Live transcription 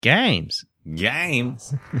Games.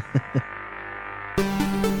 Games.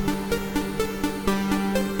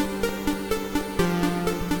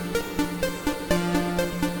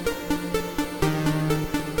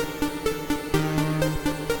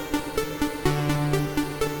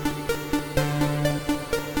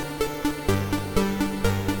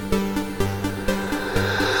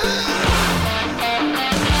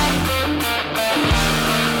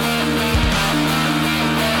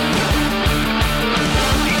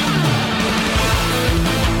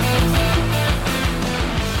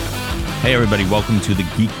 Hey everybody, welcome to the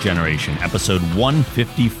Geek Generation, episode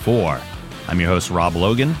 154. I'm your host, Rob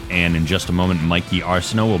Logan, and in just a moment, Mikey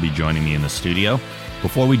Arsenault will be joining me in the studio.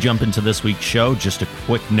 Before we jump into this week's show, just a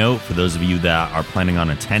quick note for those of you that are planning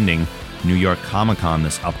on attending New York Comic-Con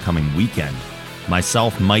this upcoming weekend.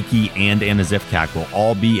 Myself, Mikey, and Anna Zifkak will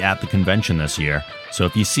all be at the convention this year, so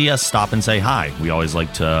if you see us, stop and say hi. We always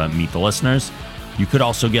like to meet the listeners. You could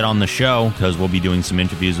also get on the show, because we'll be doing some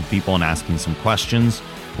interviews with people and asking some questions.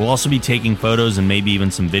 We'll also be taking photos and maybe even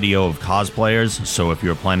some video of cosplayers, so if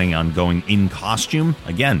you're planning on going in costume,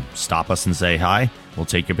 again, stop us and say hi. We'll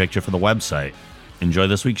take your picture for the website. Enjoy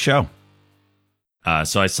this week's show.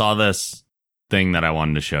 So I saw this thing that I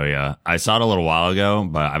wanted to show you. I saw it a little while ago,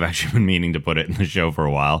 but I've actually been meaning to put it in the show for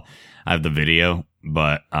a while. I have the video,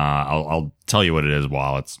 but I'll tell you what it is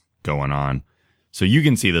while it's going on. So you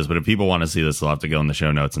can see this, but if people want to see this, they'll have to go in the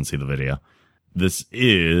show notes and see the video. This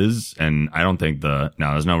is, and I don't think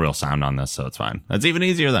there's no real sound on this, so it's fine. That's even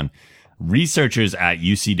easier then. Researchers at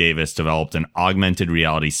UC Davis developed an augmented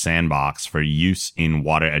reality sandbox for use in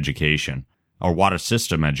water education, or water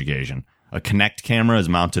system education. A Kinect camera is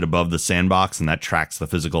mounted above the sandbox, and that tracks the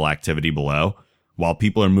physical activity below. While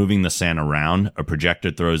people are moving the sand around, a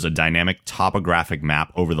projector throws a dynamic topographic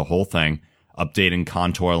map over the whole thing, updating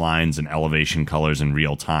contour lines and elevation colors in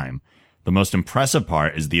real time. The most impressive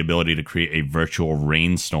part is the ability to create a virtual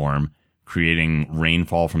rainstorm, creating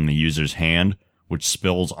rainfall from the user's hand, which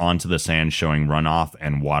spills onto the sand, showing runoff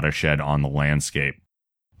and watershed on the landscape.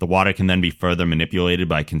 The water can then be further manipulated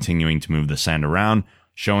by continuing to move the sand around,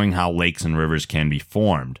 showing how lakes and rivers can be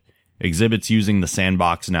formed. Exhibits using the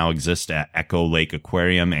sandbox now exist at Echo Lake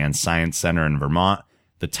Aquarium and Science Center in Vermont,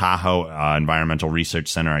 the Tahoe Environmental Research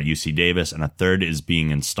Center at UC Davis, and a third is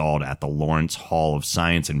being installed at the Lawrence Hall of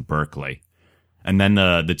Science in Berkeley. And then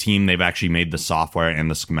the team, they've actually made the software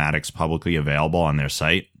and the schematics publicly available on their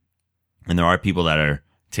site. And there are people that are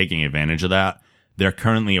taking advantage of that. They're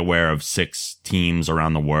currently aware of 6 teams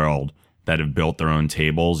around the world that have built their own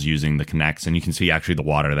tables using the Kinects. And you can see actually the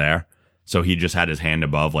water there. So he just had his hand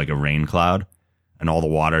above like a rain cloud, and all the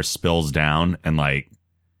water spills down, and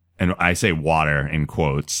I say water in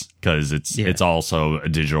quotes because it's also a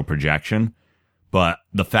digital projection. But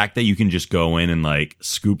the fact that you can just go in and like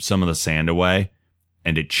scoop some of the sand away,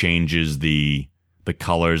 and it changes the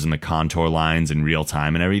colors and the contour lines in real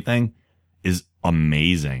time and everything is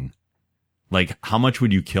amazing. Like, how much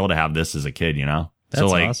would you kill to have this as a kid, you know? That's so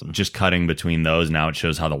like awesome. Just cutting between those, now it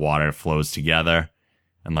shows how the water flows together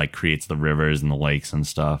and like creates the rivers and the lakes and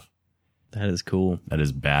stuff. That is cool. That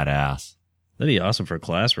is badass. That'd be awesome for a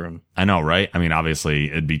classroom. I know, right? I mean,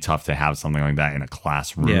 obviously, it'd be tough to have something like that in a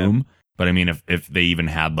classroom. Yeah. But I mean, if they even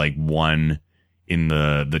had like one in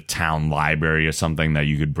the town library or something that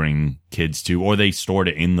you could bring kids to, or they stored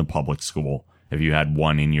it in the public school, if you had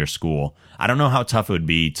one in your school. I don't know how tough it would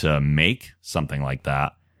be to make something like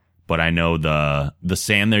that, but I know the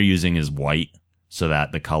sand they're using is white so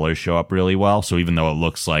that the colors show up really well. So even though it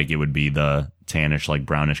looks like it would be the tannish, like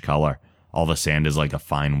brownish color, all the sand is like a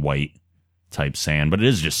fine white type sand, but it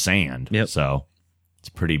is just sand. Yep. So it's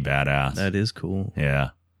pretty badass. That is cool. Yeah.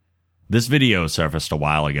 This video surfaced a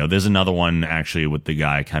while ago. There's another one actually with the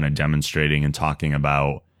guy kind of demonstrating and talking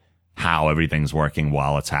about how everything's working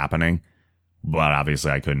while it's happening. But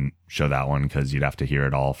obviously I couldn't show that one because you'd have to hear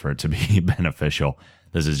it all for it to be beneficial.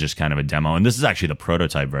 This is just kind of a demo. And this is actually the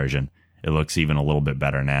prototype version. It looks even a little bit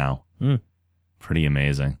better now. Pretty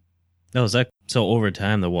amazing. Oh, is that so over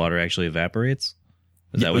time the water actually evaporates?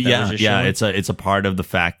 Is that what that was just showing? It's a part of the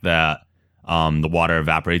fact that the water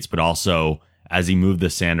evaporates, but also as he moved the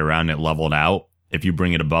sand around, it leveled out. If you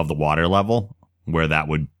bring it above the water level, where that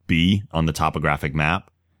would be on the topographic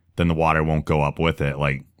map, then the water won't go up with it.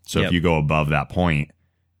 Like, so if you go above that point,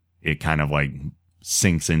 it kind of like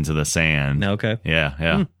sinks into the sand. Okay.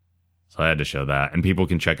 Yeah. So I had to show that. And people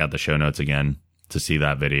can check out the show notes again to see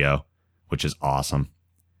that video, which is awesome.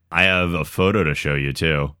 I have a photo to show you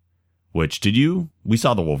too. We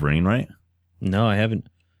saw the Wolverine, right? No, I haven't.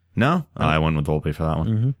 No? Oh, I went with Volpe for that one.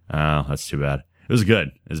 Mm-hmm. Oh, that's too bad. It was good.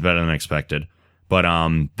 It was better than expected. But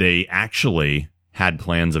they actually had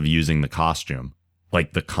plans of using the costume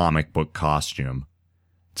like the comic book costume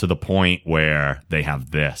to the point where they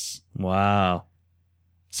have this. Wow.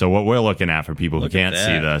 So what we're looking at for people who can't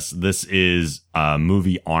see this is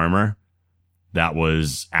movie armor that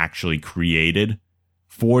was actually created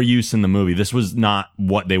for use in the movie. This was not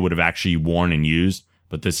what they would have actually worn and used,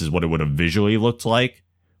 but this is what it would have visually looked like.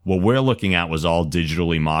 What we're looking at was all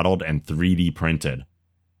digitally modeled and 3D printed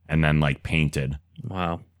and then like painted.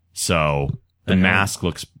 Wow. So the mask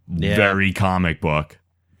looks very comic book.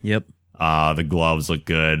 Yep. The gloves look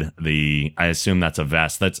good. I assume that's a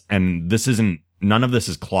vest. None of this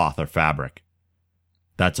is cloth or fabric.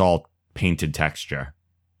 That's all painted texture.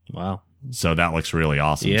 Wow. So that looks really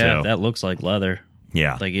awesome too. Yeah, that looks like leather.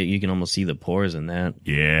 Yeah. Like you can almost see the pores in that.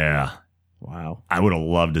 Yeah. Wow. I would have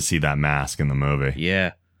loved to see that mask in the movie.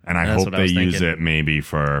 Yeah. And I hope they use it maybe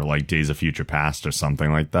for like Days of Future Past or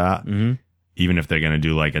something like that. Mm-hmm. Even if they're going to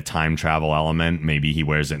do like a time travel element, maybe he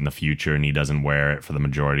wears it in the future and he doesn't wear it for the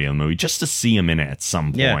majority of the movie. Just to see him in it at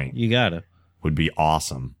some point. Yeah, you gotta. Would be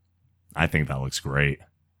awesome. I think that looks great.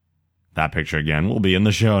 That picture, again, will be in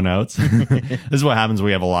the show notes. This is what happens when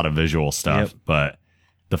we have a lot of visual stuff. Yep. But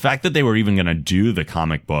the fact that they were even going to do the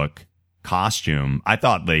comic book costume, I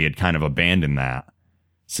thought they had kind of abandoned that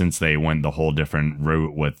since they went the whole different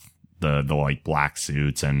route with the like black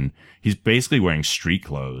suits. And he's basically wearing street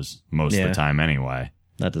clothes most of the time anyway.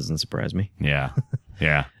 That doesn't surprise me. Yeah.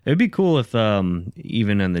 Yeah. It'd be cool if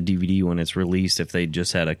even in the DVD when it's released, if they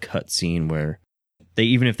just had a cut scene where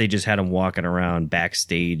even if they just had him walking around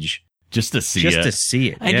backstage. Just to see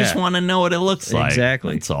it. I just want to know what it looks like.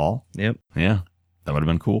 Exactly. That's all. Yep. Yeah. That would have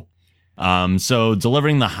been cool. So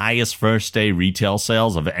delivering the highest first day retail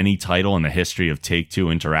sales of any title in the history of Take-Two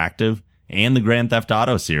Interactive and the Grand Theft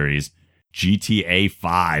Auto series, GTA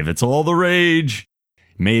 5. It's all the rage.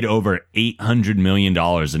 Made over $800 million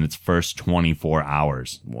in its first 24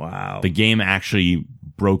 hours. Wow. The game actually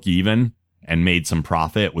broke even and made some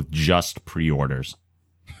profit with just pre-orders.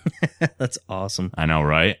 That's awesome. I know,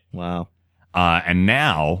 right? Wow. And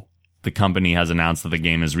now the company has announced that the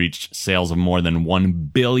game has reached sales of more than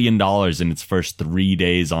 $1 billion in its first 3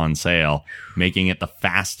 days on sale, making it the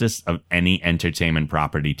fastest of any entertainment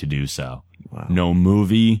property to do so. Wow. No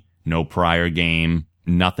movie, no prior game,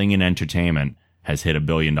 nothing in entertainment has hit $1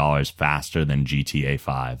 billion faster than GTA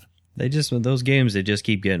 5. Those games, they just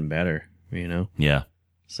keep getting better, you know? Yeah.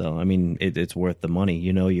 So, I mean, it's worth the money.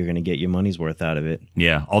 You know you're going to get your money's worth out of it.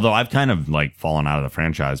 Yeah. Although I've kind of, like, fallen out of the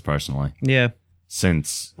franchise personally. Yeah.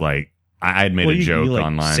 Since, like, I had made a joke you like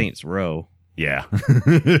online. Saints Row. Yeah.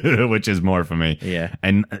 Which is more for me. Yeah.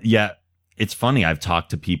 And, yeah, it's funny. I've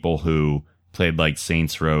talked to people who played, like,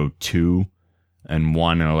 Saints Row 2 and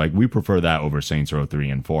 1 and are like, we prefer that over Saints Row 3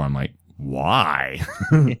 and 4. I'm like, why?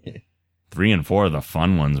 3 and 4 are the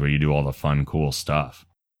fun ones where you do all the fun, cool stuff.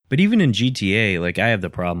 But even in GTA, like I have the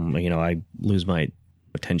problem, you know, I lose my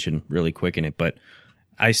attention really quick in it, but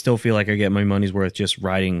I still feel like I get my money's worth just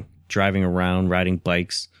driving around, riding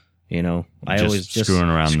bikes, you know. I always just screwing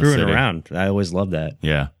around. I always love that.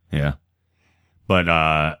 Yeah, yeah.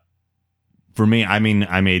 But for me, I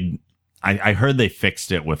mean, I heard they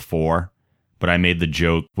fixed it with 4, but I made the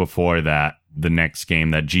joke before that the next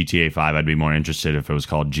game, that GTA 5, I'd be more interested if it was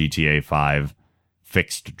called GTA 5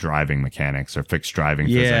 Fixed Driving Mechanics or Fixed Driving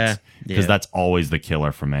Physics. Because that's always the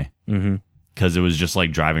killer for me. Because it was just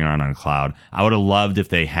like driving around on a cloud. I would have loved if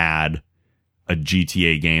they had a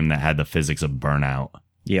GTA game that had the physics of Burnout.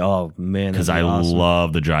 Yeah, oh man. Because I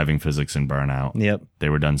love the driving physics in Burnout. Yep. They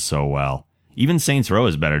were done so well. Even Saints Row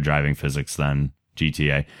is better driving physics than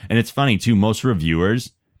GTA. And it's funny, too, most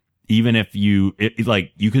reviewers, even if you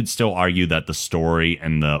could still argue that the story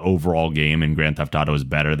and the overall game in Grand Theft Auto is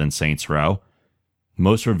better than Saints Row.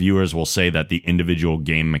 Most reviewers will say that the individual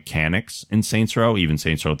game mechanics in Saints Row, even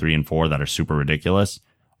Saints Row 3 and 4 that are super ridiculous,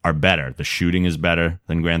 are better. The shooting is better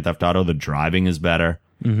than Grand Theft Auto. The driving is better.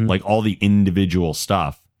 Like all the individual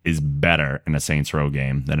stuff is better in a Saints Row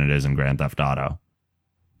game than it is in Grand Theft Auto.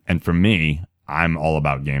 And for me, I'm all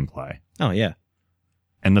about gameplay. Oh, yeah.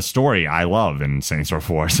 And the story I love in Saints Row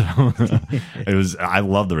 4. So I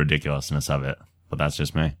love the ridiculousness of it. But that's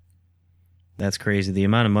just me. That's crazy. The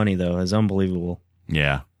amount of money, though, is unbelievable.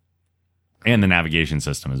 Yeah. And the navigation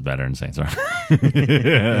system is better in Saints Row.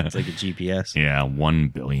 It's like a GPS. Yeah,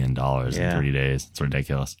 $1 billion in 3 days. It's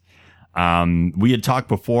ridiculous. We had talked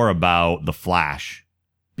before about the Flash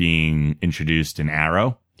being introduced in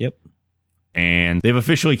Arrow. Yep. And they've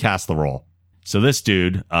officially cast the role. So this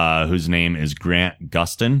dude, whose name is Grant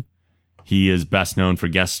Gustin, he is best known for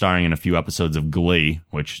guest starring in a few episodes of Glee,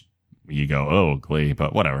 which you go, oh, Glee,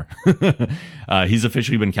 but whatever. He's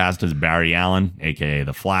officially been cast as Barry Allen, a.k.a.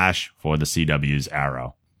 The Flash, for the CW's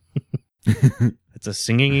Arrow. It's a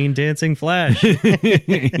singing and dancing Flash.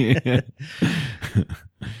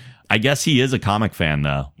 I guess he is a comic fan,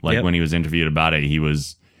 though. Like, when he was interviewed about it, he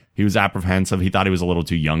was apprehensive. He thought he was a little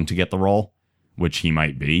too young to get the role, which he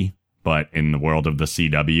might be. But in the world of the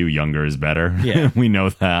CW, younger is better. Yeah. We know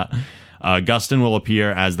that. Gustin will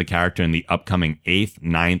appear as the character in the upcoming 8th,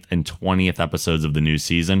 9th, and 20th episodes of the new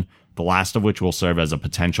season, the last of which will serve as a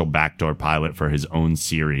potential backdoor pilot for his own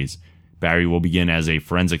series. Barry will begin as a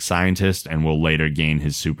forensic scientist and will later gain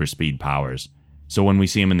his super speed powers. So when we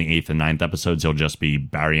see him in the 8th and 9th episodes, he'll just be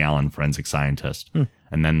Barry Allen, forensic scientist.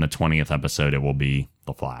 And then the 20th episode, it will be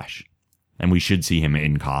The Flash. And we should see him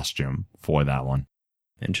in costume for that one.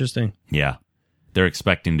 Interesting. Yeah. They're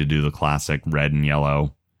expecting to do the classic red and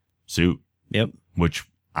yellow suit. Yep. Which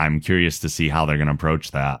I'm curious to see how they're going to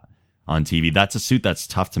approach that on TV. That's a suit that's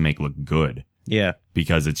tough to make look good. Yeah.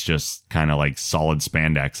 Because it's just kind of like solid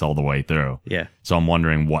spandex all the way through. Yeah. So I'm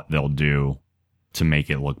wondering what they'll do to make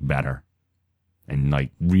it look better and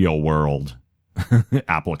like real world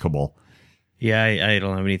applicable. Yeah, I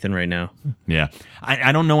don't have anything right now. Yeah.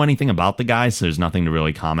 I don't know anything about the guy, so there's nothing to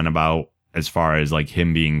really comment about as far as like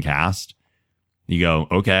him being cast. You go,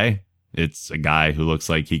 okay, it's a guy who looks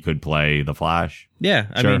like he could play the Flash. Yeah,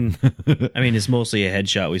 Sure. I mean, it's mostly a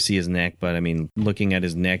headshot. We see his neck, but I mean, looking at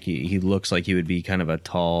his neck, he looks like he would be kind of a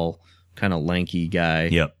tall, kind of lanky guy.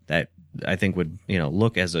 Yep. That I think would,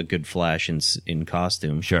 look as a good Flash in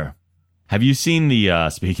costume. Sure. Have you seen the,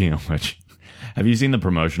 speaking of which, have you seen the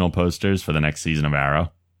promotional posters for the next season of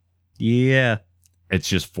Arrow? Yeah. It's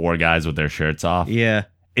just 4 guys with their shirts off. Yeah.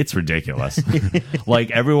 It's ridiculous.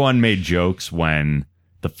 Like, everyone made jokes when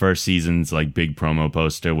the first season's like big promo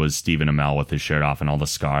poster was Stephen Amell with his shirt off and all the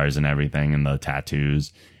scars and everything and the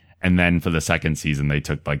tattoos. And then for the second season, they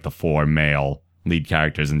took like the 4 male lead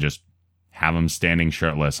characters and just have them standing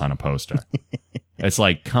shirtless on a poster. It's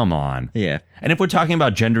like, come on. Yeah. And if we're talking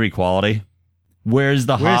about gender equality, where's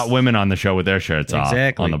the hot women on the show with their shirts off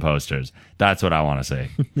on the posters? That's what I want to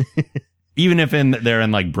see. Even if they're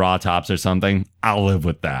in like bra tops or something, I'll live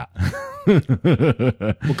with that.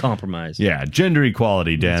 We'll compromise. Yeah, gender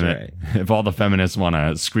equality, damn That's it. Right. If all the feminists want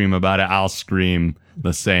to scream about it, I'll scream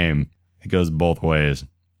the same. It goes both ways.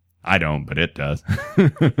 I don't, but it does.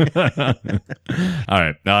 All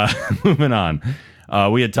right, moving on.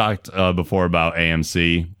 We had talked before about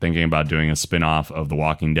AMC thinking about doing a spin-off of The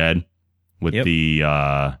Walking Dead with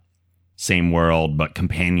the same world but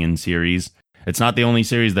companion series. It's not the only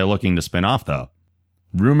series they're looking to spin off, though.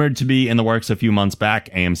 Rumored to be in the works a few months back,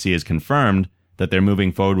 AMC has confirmed that they're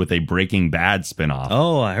moving forward with a Breaking Bad spin-off.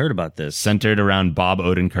 Oh, I heard about this. Centered around Bob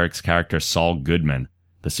Odenkirk's character Saul Goodman.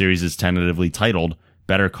 The series is tentatively titled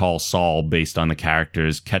Better Call Saul, based on the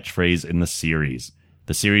character's catchphrase in the series.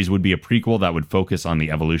 The series would be a prequel that would focus on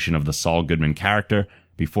the evolution of the Saul Goodman character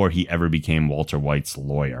before he ever became Walter White's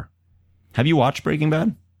lawyer. Have you watched Breaking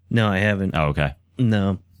Bad? No, I haven't. Oh, okay.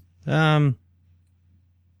 No.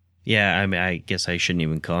 Yeah, I mean, I guess I shouldn't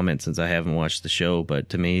even comment since I haven't watched the show, but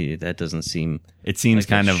to me, that doesn't seem... It seems like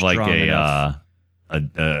kind of like a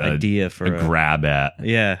idea for a grab at.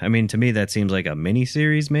 Yeah, I mean, to me, that seems like a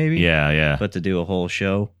mini-series, maybe. Yeah. But to do a whole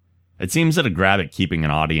show... It seems at a grab at keeping an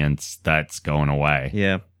audience that's going away.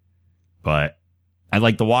 Yeah. But I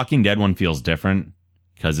like The Walking Dead one feels different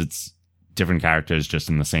because it's different characters just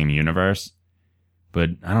in the same universe. But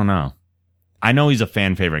I don't know. I know he's a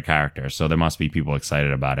fan favorite character, so there must be people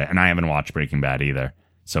excited about it. And I haven't watched Breaking Bad either.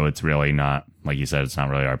 So it's really not, like you said, it's not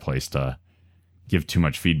really our place to give too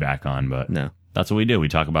much feedback on. But no. That's what we do. We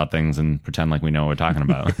talk about things and pretend like we know what we're talking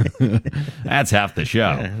about. That's half the show.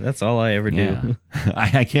 Yeah, that's all I ever do. Yeah.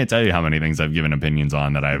 I can't tell you how many things I've given opinions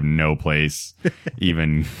on that I have no place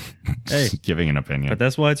even giving an opinion. But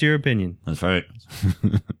that's why it's your opinion. That's right.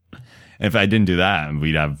 If I didn't do that,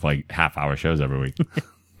 we'd have like half-hour shows every week.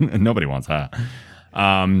 Nobody wants that.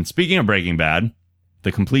 Speaking of Breaking Bad,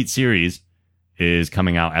 the complete series is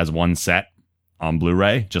coming out as one set on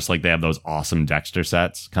Blu-ray, just like they have those awesome Dexter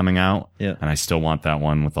sets coming out. Yeah. And I still want that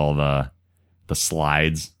one with all the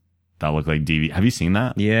slides that look like DVD. Have you seen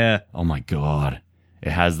that? Yeah. Oh my God. It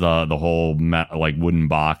has the whole like wooden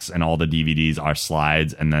box and all the DVDs are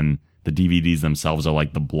slides. And then the DVDs themselves are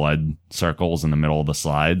like the blood circles in the middle of the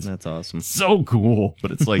slides. That's awesome. So cool, but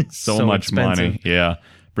it's like so much expensive. money. Yeah.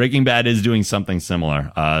 Breaking Bad is doing something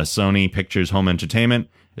similar. Sony Pictures Home Entertainment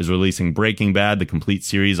is releasing Breaking Bad, the complete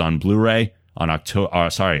series on Blu-ray on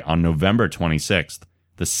November 26th.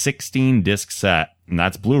 The 16-disc set, and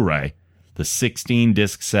that's Blu-ray. The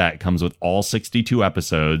 16-disc set comes with all 62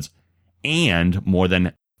 episodes and more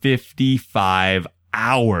than 55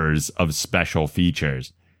 hours of special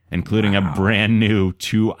features, including a brand new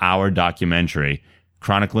 2-hour documentary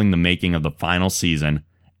chronicling the making of the final season,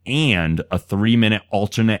 and a 3-minute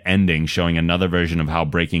alternate ending showing another version of how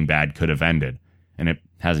Breaking Bad could have ended. And it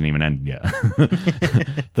hasn't even ended yet.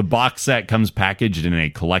 The box set comes packaged in a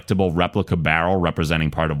collectible replica barrel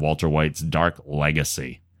representing part of Walter White's dark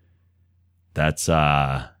legacy. That's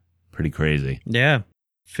pretty crazy. Yeah.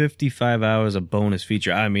 55 hours of bonus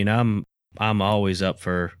feature. I mean, I'm always up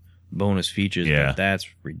for bonus features, but that's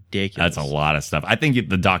ridiculous. That's a lot of stuff. I think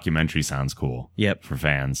the documentary sounds cool. Yep. For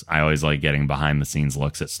fans. I always like getting behind the scenes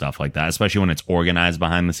looks at stuff like that, especially when it's organized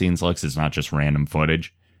behind the scenes looks. It's not just random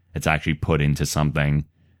footage. It's actually put into something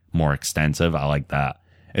more extensive. I like that.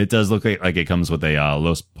 It does look like it comes with a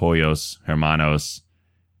Los Pollos Hermanos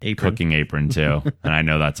cooking apron too. And I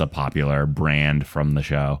know that's a popular brand from the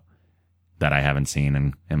show that I haven't seen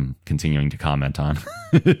and am continuing to comment on.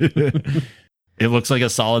 It looks like a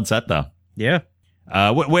solid set, though. Yeah.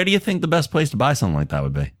 Where do you think the best place to buy something like that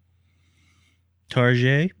would be?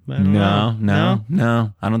 Target? No.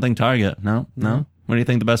 I don't think Target. No. Where do you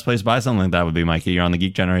think the best place to buy something like that would be, Mikey? You're on the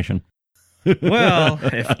Geek Generation. Well,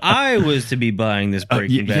 if I was to be buying this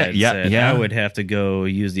Breaking Bad set, I would have to go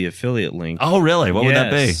use the affiliate link. Oh, really? What would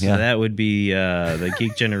that be? So that would be the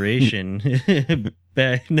Geek Generation.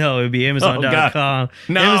 No, it would be Amazon.com.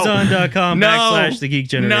 No. Amazon.com / the Geek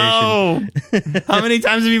Generation. No. How many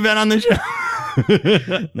times have you been on the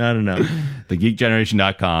show? Not enough.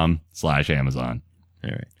 TheGeekGeneration.com / Amazon. All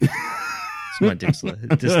right. It's my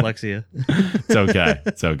dyslexia.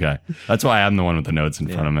 It's okay. That's why I'm the one with the notes in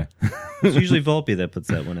front of me. It's usually Volpe that puts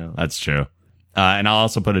that one out. That's true. And I'll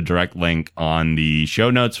also put a direct link on the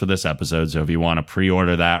show notes for this episode. So if you want to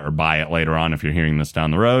pre-order that or buy it later on, if you're hearing this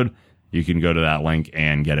down the road, you can go to that link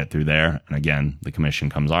and get it through there. And again, the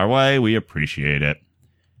commission comes our way. We appreciate it.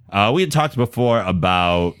 We had talked before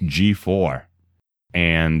about G4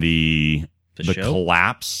 and the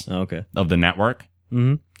collapse of the network.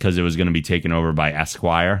 Because it was going to be taken over by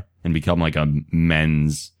Esquire and become like a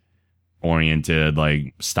men's oriented,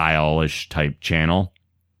 like stylish type channel.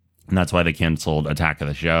 And that's why they canceled Attack of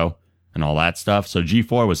the Show and all that stuff. So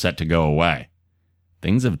G4 was set to go away.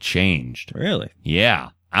 Things have changed. Really?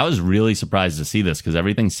 Yeah. I was really surprised to see this because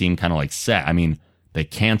everything seemed kind of like set. I mean, they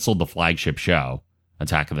canceled the flagship show,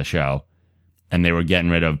 Attack of the Show, and they were getting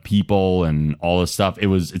rid of people and all this stuff.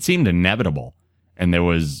 It seemed inevitable. And it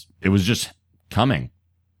was just coming.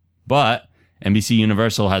 But NBC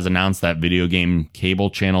Universal has announced that video game cable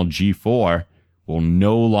channel G4 will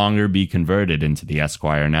no longer be converted into the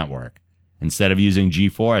Esquire network. Instead of using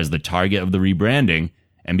G4 as the target of the rebranding,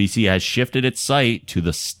 NBC has shifted its site to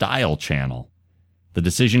the Style channel. The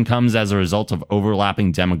decision comes as a result of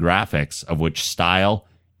overlapping demographics of which Style,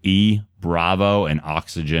 E, Bravo, and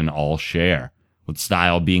Oxygen all share, with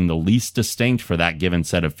Style being the least distinct for that given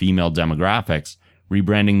set of female demographics.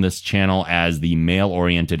 Rebranding this channel as the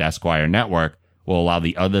male-oriented Esquire network will allow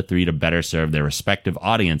the other three to better serve their respective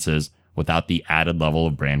audiences without the added level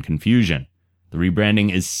of brand confusion. The rebranding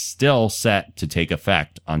is still set to take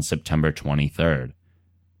effect on September 23rd.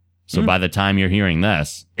 So by the time you're hearing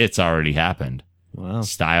this, it's already happened. Wow.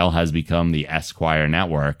 Style has become the Esquire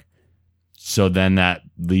network. So then that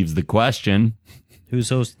leaves the question. Who's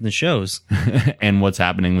hosting the shows? And what's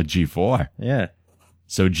happening with G4? Yeah.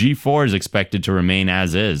 So G4 is expected to remain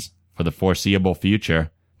as is for the foreseeable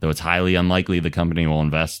future, though it's highly unlikely the company will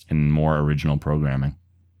invest in more original programming.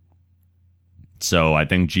 So I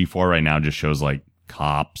think G4 right now just shows like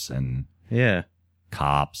cops and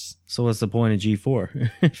cops. So what's the point of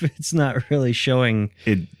G4 if it's not really showing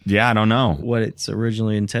it? Yeah, I don't know what it's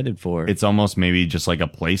originally intended for. It's almost maybe just like a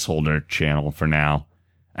placeholder channel for now.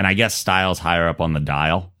 And I guess Style's higher up on the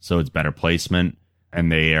dial, so it's better placement. And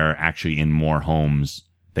they are actually in more homes.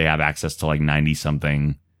 They have access to like 90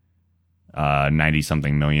 something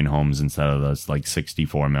million homes instead of those like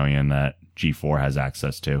 64 million that G4 has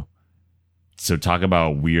access to. So talk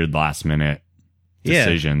about weird last minute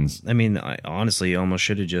decisions. I mean, I honestly almost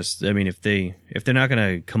should have just, I mean, if they're not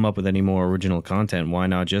going to come up with any more original content, why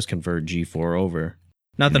not just convert G4 over?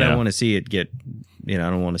 Not that I want to see it get, I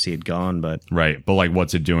don't want to see it gone, but. Right. But like,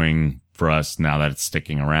 what's it doing for us now that it's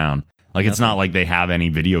sticking around? Like, it's not like they have any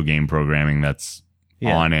video game programming that's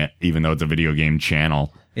on it, even though it's a video game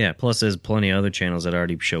channel. Yeah, plus there's plenty of other channels that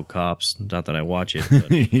already show cops. Not that I watch it.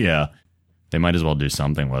 But. Yeah. They might as well do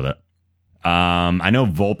something with it. I know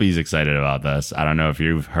Volpe's excited about this. I don't know if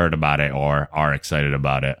you've heard about it or are excited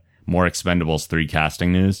about it. More Expendables 3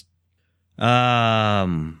 casting news?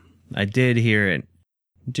 I did hear it.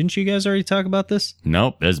 Didn't you guys already talk about this?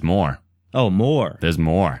 Nope, there's more. Oh, more? There's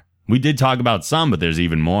more. We did talk about some, but there's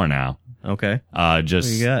even more now. Okay.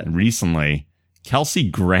 Just recently, Kelsey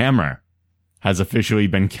Grammer has officially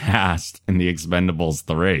been cast in The Expendables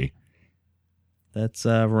 3. That's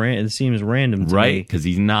it seems random to Right, me. because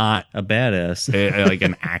he's not A badass. like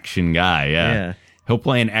an action guy, Yeah. He'll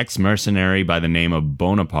play an ex-mercenary by the name of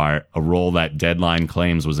Bonaparte, a role that Deadline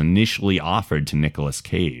claims was initially offered to Nicolas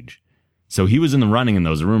Cage. So he was in the running in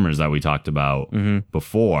those rumors that we talked about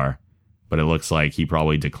before, but it looks like he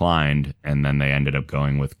probably declined, and then they ended up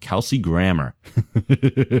going with Kelsey Grammer.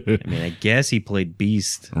 I mean, I guess he played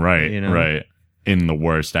Beast. Right, you know? right. In the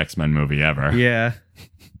worst X-Men movie ever. Yeah.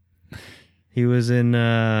 He was in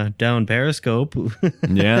Down Periscope.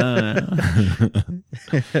 Yeah.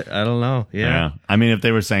 I don't know. Yeah. I mean, if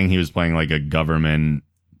they were saying he was playing like a government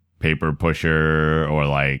paper pusher or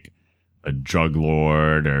like a drug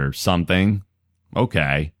lord or something,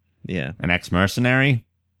 okay. Yeah. An ex-mercenary?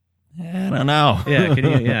 I don't know.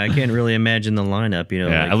 I can't really imagine the lineup, you know.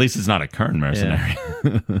 Yeah, like, at least it's not a Kern mercenary.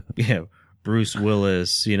 yeah. Bruce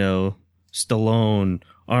Willis, you know, Stallone,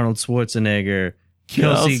 Arnold Schwarzenegger,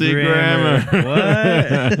 Kelsey Grammer.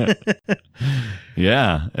 What?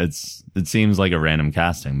 Yeah, it seems like a random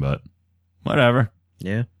casting, but whatever.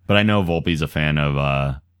 Yeah. But I know Volpe's a fan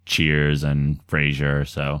of Cheers and Frasier,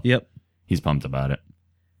 so Yep. he's pumped about it.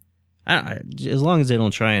 As long as they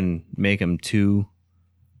don't try and make him too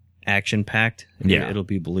action-packed, it'll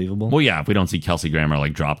be believable. Well, yeah, if we don't see Kelsey Grammer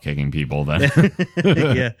like drop kicking people, then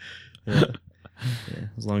yeah.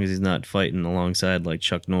 As long as he's not fighting alongside like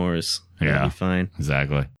Chuck Norris, that'll be fine.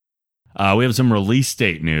 Exactly. We have some release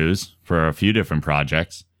date news for a few different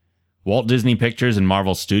projects. Walt Disney Pictures and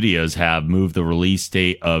Marvel Studios have moved the release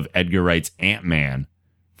date of Edgar Wright's Ant-Man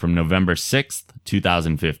from November 6th,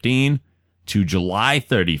 2015 to July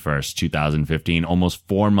 31st, 2015, almost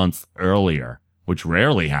 4 months earlier, which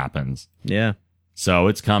rarely happens. Yeah. So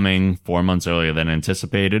it's coming 4 months earlier than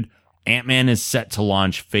anticipated. Ant-Man is set to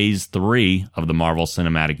launch Phase 3 of the Marvel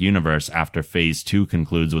Cinematic Universe after Phase 2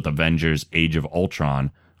 concludes with Avengers Age of Ultron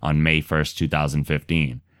on May 1st,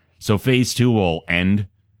 2015. So Phase 2 will end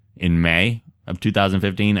in May of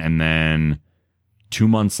 2015, and then 2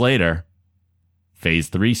 months later, Phase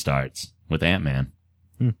 3 starts with Ant-Man.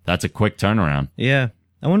 That's a quick turnaround. Yeah.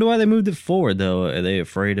 I wonder why they moved it forward, though. Are they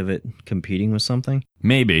afraid of it competing with something?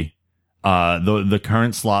 Maybe. The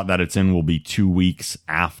current slot that it's in will be 2 weeks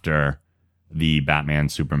after the Batman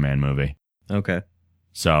Superman movie. Okay.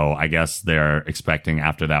 So I guess they're expecting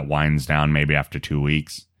after that winds down, maybe after 2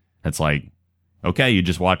 weeks, it's like, okay, you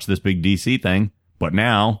just watched this big DC thing, but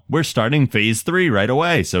now we're starting Phase 3 right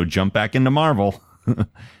away, so jump back into Marvel.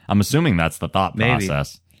 I'm assuming that's the thought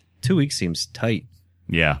process. 2 weeks seems tight.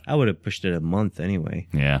 Yeah. I would have pushed it a month anyway.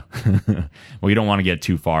 Yeah. Well, you don't want to get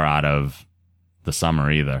too far out of the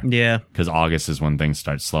summer either. Yeah. Because August is when things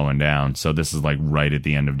start slowing down. So this is like right at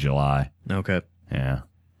the end of July. Okay. Yeah.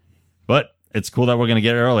 But it's cool that we're going to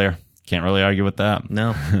get it earlier. Can't really argue with that.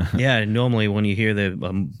 No. Yeah, normally when you hear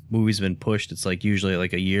the movie's been pushed, it's like usually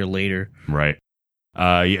like a year later. Right.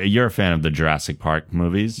 You're a fan of the Jurassic Park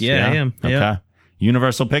movies? Yeah, I am. Okay. Yep.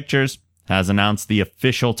 Universal Pictures has announced the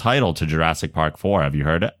official title to Jurassic Park 4. Have you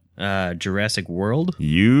heard it? Jurassic World?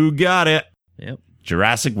 You got it. Yep.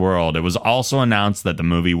 Jurassic World. It was also announced that the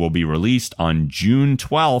movie will be released on June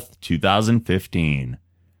 12th, 2015.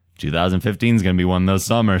 2015 is going to be one of those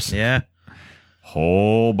summers. Yeah.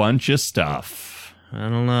 Whole bunch of stuff. I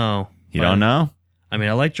don't know. You don't know? I mean,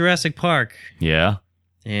 I like Jurassic Park, Yeah.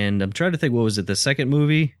 and I'm trying to think, what was it, the second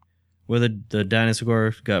movie where the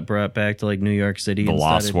dinosaur got brought back to like New York City? The and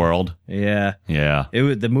Lost started- World. Yeah. Yeah.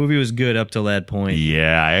 The movie was good up till that point.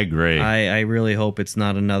 Yeah, I agree. I really hope it's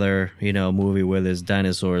not another, movie where there's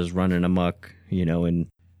dinosaurs running amok, in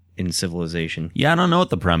civilization. Yeah, I don't know what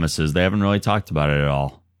the premise is. They haven't really talked about it at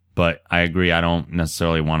all. But I agree. I don't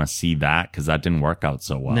necessarily want to see that because that didn't work out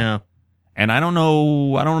so well. No. And I don't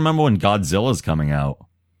know. I don't remember when Godzilla's coming out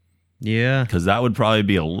Yeah. because that would probably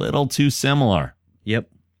be a little too similar. Yep.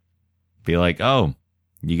 Be like, oh,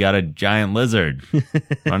 you got a giant lizard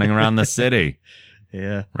running around the city.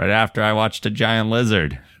 Yeah. Right after I watched a giant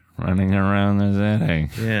lizard running around the city.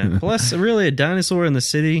 Yeah. Plus, really, a dinosaur in the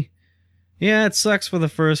city. Yeah, it sucks for the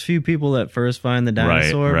first few people that first find the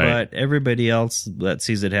dinosaur, right. but everybody else that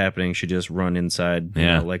sees it happening should just run inside,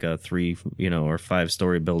 like a 3, or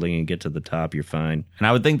 5-story building and get to the top. You're fine. And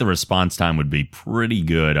I would think the response time would be pretty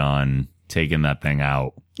good on taking that thing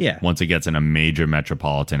out. Yeah. Once it gets in a major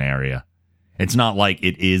metropolitan area. It's not like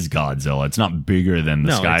it is Godzilla. It's not bigger than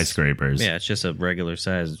the skyscrapers. It's just a regular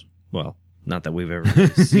size. Well, not that we've ever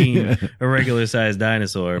seen a regular sized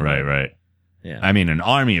dinosaur. Right. Yeah. I mean, an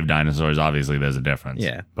army of dinosaurs, obviously there's a difference.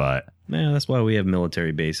 Yeah. But yeah, that's why we have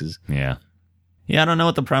military bases. yeah. Yeah, I don't know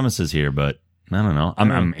what the premise is here, but I don't know.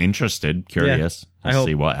 I'm interested, curious. We'll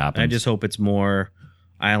see what happens. I just hope it's more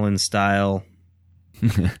island style.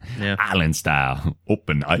 Yeah. Island style.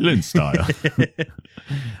 Open island style.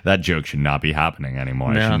 That joke should not be happening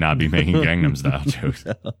anymore. I should not be making Gangnam Style jokes.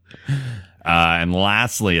 And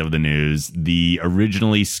lastly of the news, the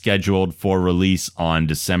originally scheduled for release on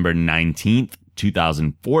December 19th,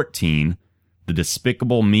 2014, the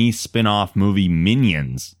Despicable Me spin-off movie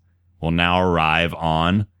Minions will now arrive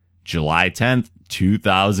on July 10th,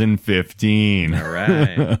 2015. All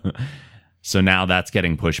right. So now that's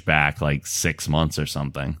getting pushed back like 6 months or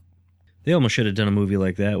something. They almost should have done a movie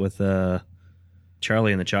like that with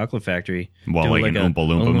Charlie and the Chocolate Factory. Well, like an Oompa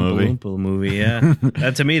Loompa movie? Oompa Loompa movie, yeah.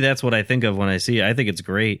 To me, that's what I think of when I see it. I think it's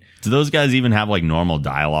great. Do those guys even have like normal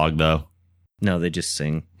dialogue, though? No, they just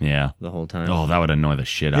sing the whole time. Oh, that would annoy the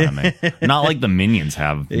shit out of me. Not like the Minions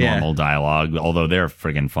have normal dialogue, although they're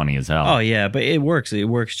friggin' funny as hell. Oh, yeah, but it works. It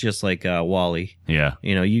works just like Wall-E. Yeah.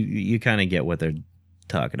 You know, you kind of get what they're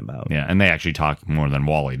talking about. Yeah, and they actually talk more than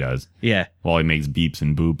Wall-E does. Yeah. Wall-E makes beeps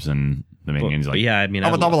and boops, and the Minions like... Yeah, I mean,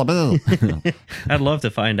 I'd love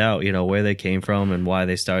to find out, you know, where they came from and why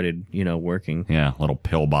they started, you know, working. Yeah, little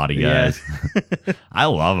pill body guys. Yeah. I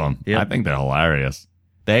love them. Yep. I think they're hilarious.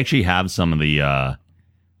 They actually have some of the,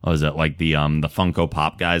 what is it, like the Funko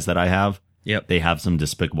Pop guys that I have. Yep. They have some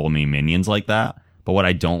Despicable Me Minions like that. But what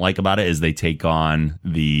I don't like about it is they take on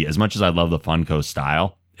as much as I love the Funko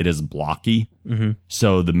style, it is blocky. Mm-hmm.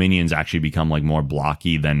 So the Minions actually become like more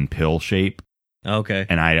blocky than pill shape. Okay.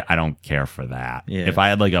 And I don't care for that. Yeah. If I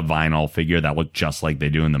had like a vinyl figure that looked just like they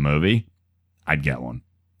do in the movie, I'd get one.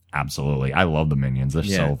 Absolutely. I love the Minions. They're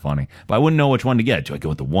so funny. But I wouldn't know which one to get. Do I go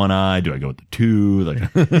with the one eye? Do I go with the two?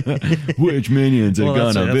 Like, which Minions are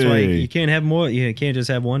gonna be? That's why you can't have more. You can't just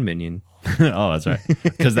have one Minion. Oh, that's right.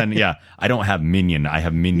 Because then, I don't have Minion. I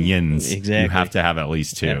have Minions. Exactly. You have to have at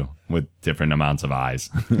least two with different amounts of eyes.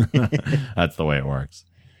 That's the way it works.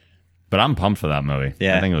 But I'm pumped for that movie.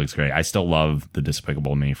 Yeah. I think it looks great. I still love the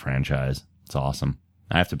Despicable Me franchise. It's awesome.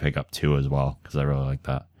 I have to pick up 2 as well because I really like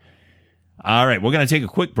that. All right, we're going to take a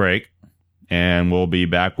quick break, and we'll be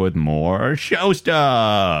back with more show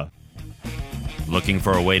stuff. Looking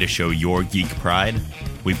for a way to show your geek pride?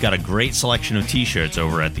 We've got a great selection of t-shirts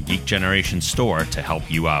over at the Geek Generation store to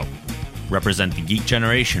help you out. Represent the Geek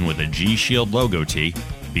Generation with a G-Shield logo tee,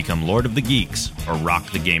 become Lord of the Geeks, or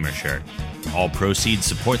rock the gamer shirt. All proceeds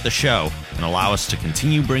support the show and allow us to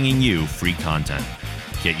continue bringing you free content.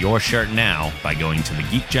 Get your shirt now by going to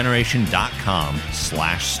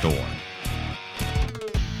thegeekgeneration.com/store.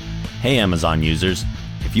 Hey Amazon users,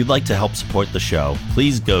 if you'd like to help support the show,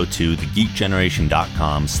 please go to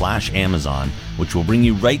thegeekgeneration.com/Amazon, which will bring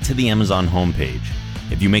you right to the Amazon homepage.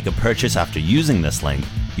 If you make a purchase after using this link,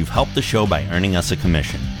 you've helped the show by earning us a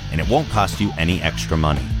commission, and it won't cost you any extra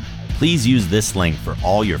money. Please use this link for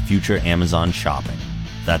all your future Amazon shopping.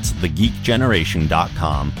 That's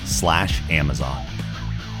thegeekgeneration.com/Amazon.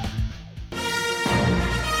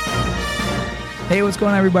 Hey, what's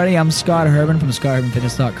going on, everybody? I'm Scott Herman from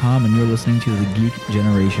ScottHermanFitness.com, and you're listening to The Geek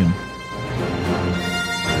Generation.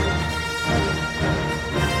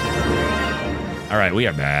 All right, we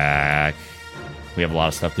are back. We have a lot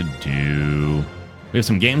of stuff to do. We have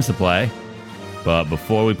some games to play. But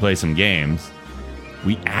before we play some games,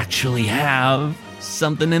 we actually have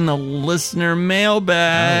something in the listener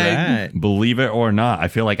mailbag. All right. Believe it or not, I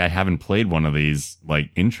feel like I haven't played one of these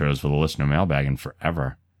like intros for the listener mailbag in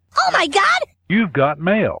forever. Oh my God! You've got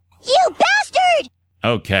mail. You bastard!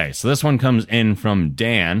 Okay, so this one comes in from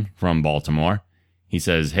Dan from Baltimore. He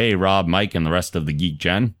says, "Hey, Rob, Mike, and the rest of the Geek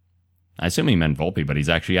Gen." I assume he meant Volpe, but he's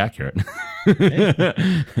actually accurate.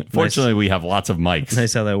 Fortunately, we have lots of mics.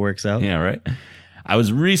 Nice how that works out. Yeah, right? I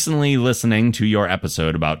was recently listening to your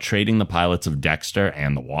episode about trading the pilots of Dexter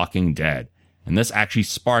and The Walking Dead, and this actually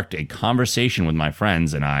sparked a conversation with my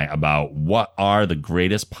friends and I about what are the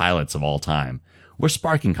greatest pilots of all time. We're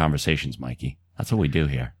sparking conversations, Mikey. That's what we do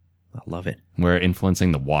here. I love it. We're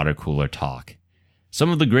influencing the water cooler talk.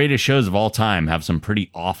 Some of the greatest shows of all time have some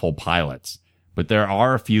pretty awful pilots, but there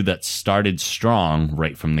are a few that started strong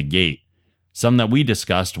right from the gate. Some that we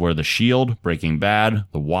discussed were The Shield, Breaking Bad,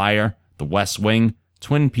 The Wire, The West Wing,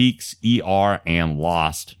 Twin Peaks, ER, and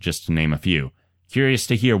Lost, just to name a few. Curious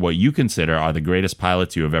to hear what you consider are the greatest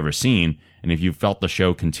pilots you have ever seen, and if you felt the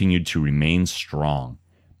show continued to remain strong.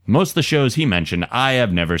 Most of the shows he mentioned, I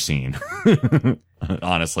have never seen.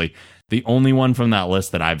 Honestly, the only one from that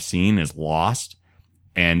list that I've seen is Lost.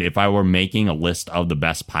 And if I were making a list of the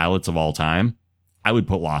best pilots of all time, I would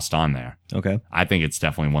put Lost on there. Okay. I think it's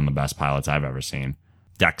definitely one of the best pilots I've ever seen.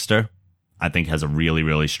 Dexter, I think, has a really,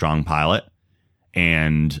 really strong pilot.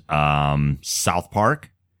 And South Park,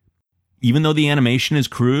 even though the animation is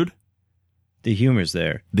crude, The humor's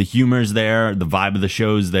there. the humor's there, the vibe of the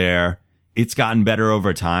show's there. It's gotten better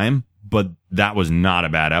over time, but that was not a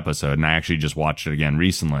bad episode. And I actually just watched it again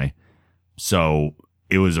recently. So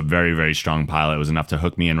it was a very, very strong pilot. It was enough to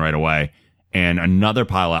hook me in right away. And another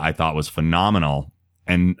pilot I thought was phenomenal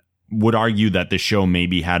and would argue that the show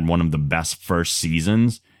maybe had one of the best first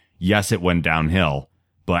seasons. Yes, it went downhill,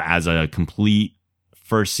 but as a complete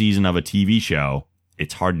first season of a TV show,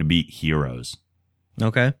 it's hard to beat Heroes.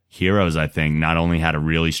 Okay. Heroes, I think, not only had a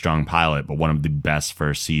really strong pilot, but one of the best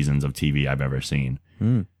first seasons of TV I've ever seen.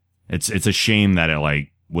 It's a shame that it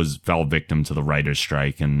fell victim to the writer's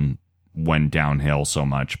strike and went downhill so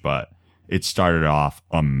much, but it started off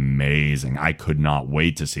amazing. I could not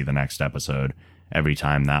wait to see the next episode every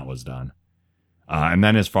time that was done. And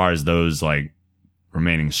then as far as those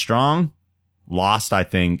remaining strong, Lost, I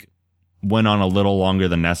think, went on a little longer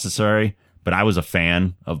than necessary, but I was a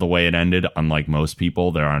fan of the way it ended. Unlike most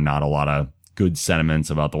people, there are not a lot of good sentiments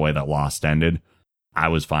about the way that Lost ended. I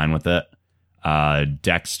was fine with it.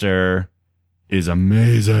 Dexter is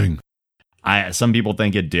amazing. Some people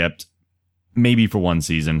think it dipped maybe for one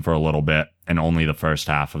season for a little bit and only the first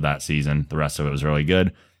half of that season. The rest of it was really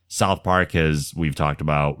good. South Park, as we've talked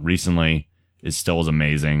about recently, is still as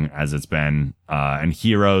amazing as it's been. And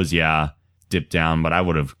Heroes, dipped down, but I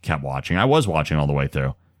would have kept watching. I was watching all the way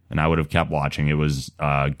through, and I would have kept watching. It was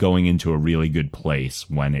going into a really good place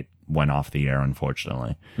when it went off the air,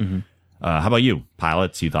 unfortunately. How about you?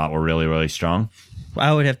 Pilots you thought were really, really strong?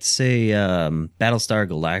 I would have to say Battlestar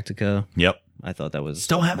Galactica. Yep. I thought that was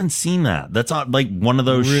Still haven't seen that. That's not one of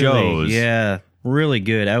those really, shows. Yeah, really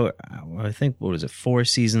good. I think, what was it, 4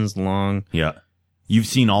 seasons long? Yeah. You've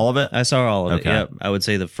seen all of it? I saw all of Okay. it. Yep. I would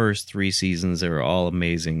say the first 3 seasons, they were all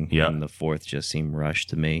amazing. Yeah. And the 4th just seemed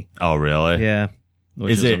rushed to me. Oh, really? Yeah.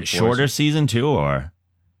 Which Is it unfortunate. shorter season 2 or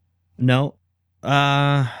No.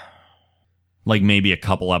 maybe a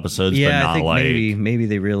couple episodes, but Yeah, not I think maybe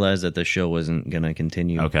they realized that the show wasn't going to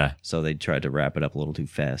continue. Okay. So they tried to wrap it up a little too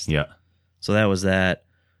fast. Yeah. So that was that.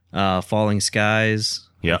 Falling Skies,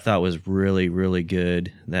 Yeah. I thought was really, really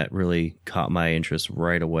good. That really caught my interest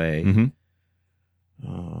right away. Mm-hmm.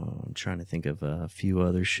 I'm trying to think of a few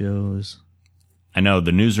other shows. I know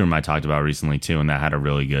the Newsroom I talked about recently too, and that had a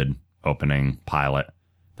really good opening pilot.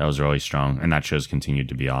 That was really strong, and that show's continued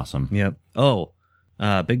to be awesome. Yep. Oh,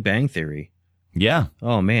 Big Bang Theory. Yeah.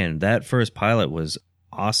 Oh, man, that first pilot was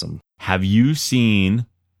awesome. Have you seen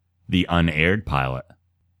the unaired pilot?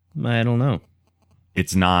 I don't know.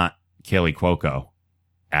 It's not Kaylee Cuoco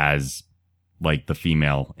as the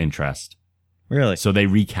female interest. Really? So they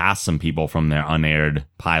recast some people from their unaired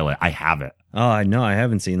pilot. I have it. Oh, I know. I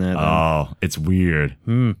haven't seen that. Oh, it's weird.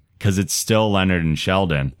 Because it's still Leonard and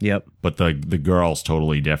Sheldon. Yep. But the girl's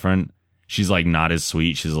totally different. She's not as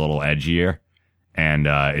sweet. She's a little edgier. And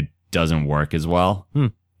it doesn't work as well.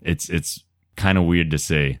 It's kind of weird to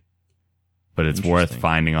see. But it's worth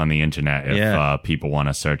finding on the internet if people want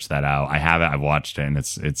to search that out. I have it. I've watched it, and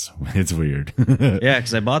it's weird. Yeah,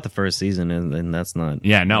 because I bought the first season, and that's not...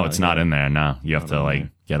 Yeah, no, it's not in there. No, you have to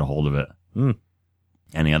get a hold of it.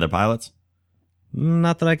 Any other pilots?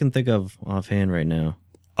 Not that I can think of offhand right now.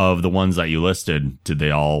 Of the ones that you listed, did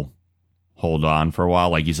they all hold on for a while?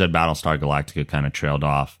 Like you said, Battlestar Galactica kind of trailed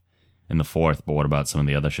off in the 4th, but what about some of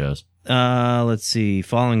the other shows? Let's see.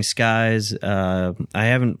 Falling Skies.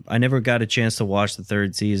 I never got a chance to watch the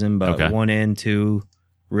 3rd season, but Okay. 1 and 2,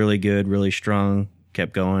 really good, really strong.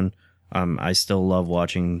 Kept going. I still love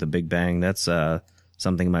watching The Big Bang. That's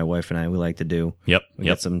something my wife and we like to do. Yep. We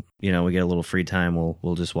get some, we get a little free time.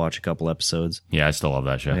 We'll just watch a couple episodes. Yeah, I still love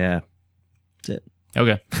that show. Yeah. That's it.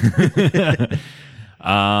 Okay.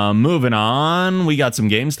 Moving on, we got some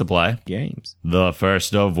games to play. Games. The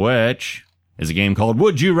first of which is a game called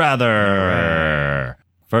Would You Rather?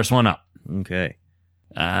 First one up. Okay.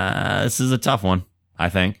 This is a tough one, I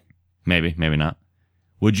think. Maybe not.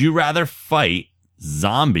 Would you rather fight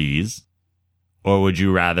zombies or would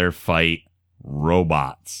you rather fight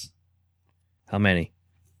robots? How many?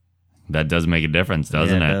 That does make a difference,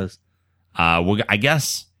 doesn't Yeah, it? does. I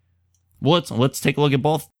guess. Well, let's take a look at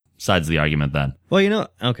both sides of the argument then. Well,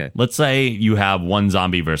 okay. Let's say you have one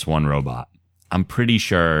zombie versus one robot. I'm pretty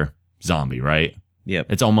sure zombie, right? Yep.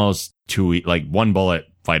 It's almost one bullet,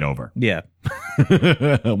 fight over. Yeah.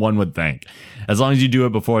 One would think. As long as you do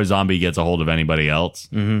it before a zombie gets a hold of anybody else,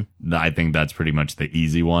 I think that's pretty much the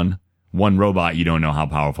easy one. One robot, you don't know how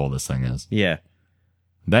powerful this thing is. Yeah.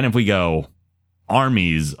 Then if we go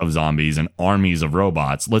armies of zombies and armies of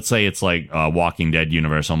robots, let's say it's like a Walking Dead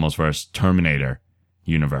universe almost versus Terminator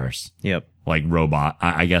universe. Yep. Like robot.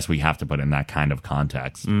 I guess we have to put it in that kind of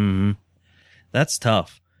context. That's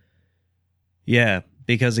tough. Yeah,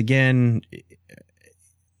 because again,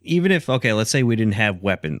 even if, okay, let's say we didn't have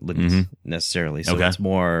weapons necessarily, so it's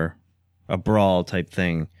more a brawl type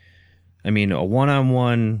thing. I mean, a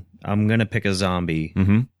one-on-one, I'm going to pick a zombie,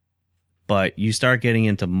 but you start getting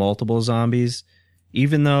into multiple zombies,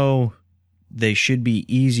 even though they should be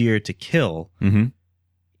easier to kill,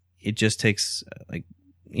 it just takes, like,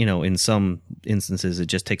 you know, in some instances, it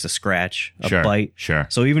just takes a scratch, a bite. Sure.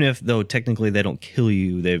 So even if, though, technically they don't kill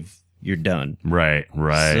you, you're done. Right.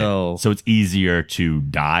 So it's easier to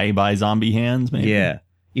die by zombie hands, maybe? Yeah.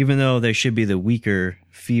 Even though they should be the weaker,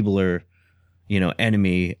 feebler, you know,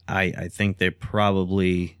 enemy, I think they're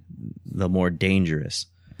probably the more dangerous.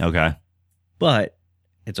 Okay. But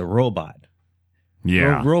it's a robot.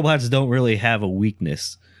 Yeah. Robots don't really have a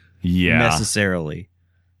weakness. Yeah. Necessarily.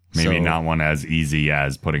 Maybe not one as easy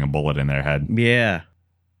as putting a bullet in their head. Yeah.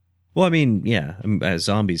 Well, I mean, yeah, a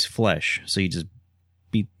zombie's flesh, so you just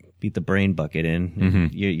beat the brain bucket in,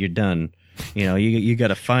 and you're done. You know, you got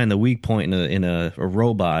to find the weak point in a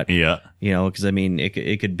robot. Yeah. You know, because I mean,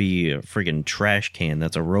 it could be a friggin' trash can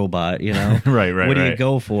that's a robot. You know, right. What do you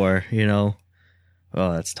go for? You know,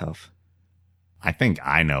 oh, that's tough. I think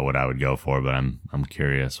I know what I would go for, but I'm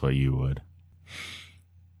curious what you would.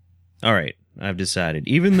 All right, I've decided.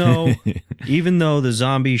 Even though the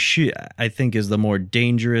zombie I think is the more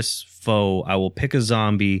dangerous foe, I will pick a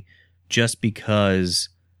zombie just because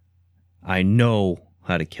I know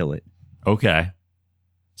how to kill it. Okay.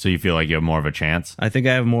 So you feel like you have more of a chance? I think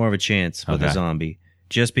I have more of a chance with a zombie.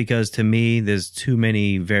 Just because, to me, there's too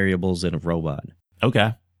many variables in a robot.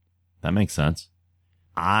 Okay. That makes sense.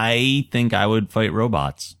 I think I would fight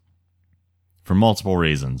robots. For multiple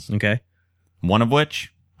reasons. Okay. One of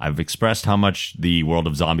which, I've expressed how much the world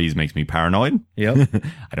of zombies makes me paranoid. Yep.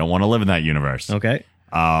 I don't want to live in that universe. Okay.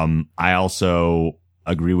 I also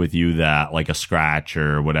agree with you that, like, a scratch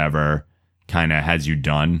or whatever kind of has you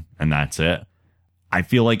done, and that's it. I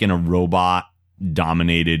feel like in a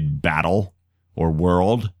robot-dominated battle or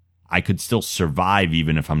world, I could still survive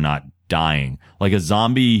even if I'm not dying. Like, a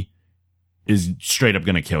zombie is straight up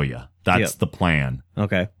going to kill you. That's the plan.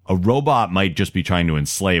 Okay. A robot might just be trying to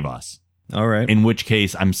enslave us. All right. In which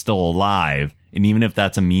case, I'm still alive, and even if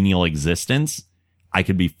that's a menial existence, I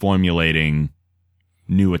could be formulating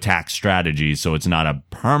new attack strategies so it's not a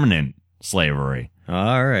permanent slavery.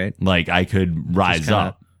 All right. Like, I could rise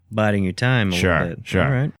up. Biding your time a little bit. Sure.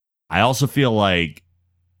 All right. I also feel like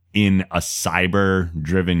in a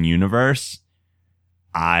cyber-driven universe,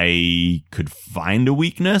 I could find a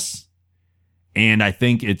weakness, and I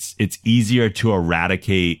think it's easier to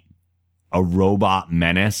eradicate a robot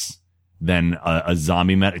menace than a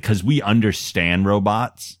zombie menace, because we understand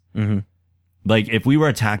robots. Mm-hmm. Like, if we were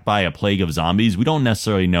attacked by a plague of zombies, we don't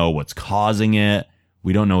necessarily know what's causing it.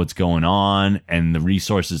 We don't know what's going on, and the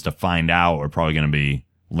resources to find out are probably going to be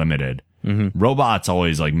limited. Mm-hmm. Robots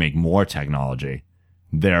always like make more technology,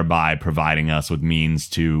 thereby providing us with means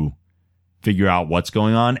to figure out what's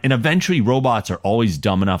going on. And eventually robots are always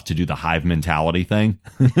dumb enough to do the hive mentality thing.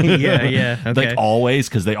 Yeah. Okay. Like, always,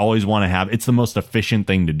 because they always want to have, it's the most efficient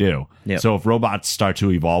thing to do. Yep. So if robots start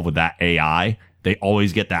to evolve with that AI, they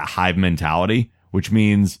always get that hive mentality, which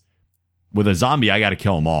means with a zombie, I got to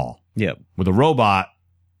kill them all. Yep. With a robot,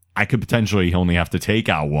 I could potentially only have to take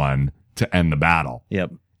out one to end the battle.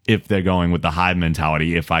 Yep. If they're going with the hive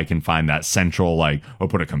mentality, if I can find that central, like, or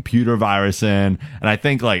put a computer virus in. And I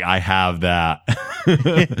think, like, I have that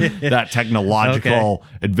that technological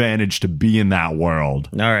advantage to be in that world.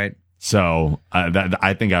 All right. So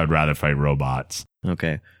I think I would rather fight robots.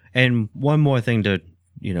 Okay. And one more thing to,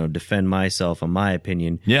 you know, defend myself, in my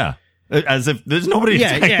opinion. Yeah. As if there's nobody.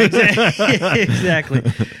 Yeah, exactly. Exactly.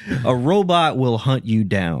 A robot will hunt you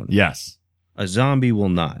down. Yes. A zombie will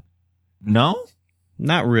not. No?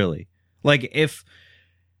 Not really. Like, if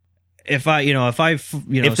they're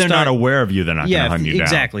not aware of you, they're not going to hunt you down.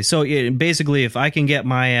 Exactly. So basically, if I can get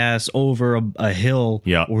my ass over a hill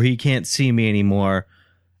where he can't see me anymore,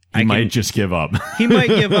 he might just give up. He might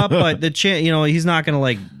give up, but he's not going to,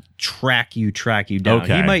 like, track you down.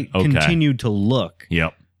 Okay. He might continue to look.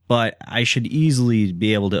 Yep. But I should easily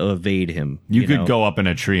be able to evade him. You could go up in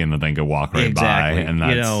a tree and the thing could walk right by. And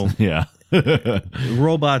that's, yeah.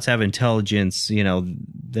 Robots have intelligence,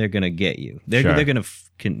 they're going to get you. They're going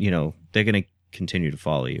to, they're going to continue to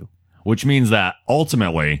follow you. Which means that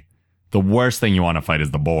ultimately, the worst thing you want to fight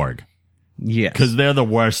is the Borg. Yes. Because they're the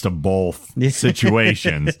worst of both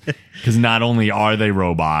situations. Because not only are they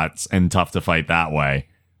robots and tough to fight that way,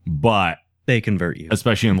 but they convert you.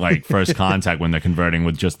 Especially in, like, First Contact when they're converting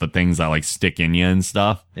with just the things that, like, stick in you and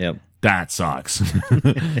stuff. Yep. That sucks.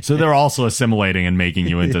 So they're also assimilating and making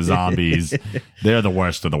you into zombies. They're the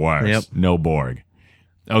worst of the worst. Yep. No Borg.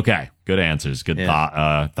 Okay, good answers. Good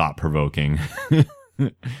thought provoking.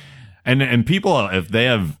 And people, if they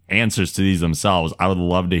have answers to these themselves, I would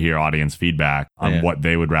love to hear audience feedback on what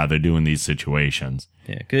they would rather do in these situations.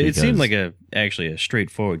 Yeah, because it seemed like actually a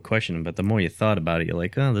straightforward question, but the more you thought about it, you're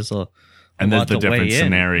like, oh, there's and there's the different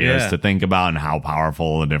scenarios to think about and how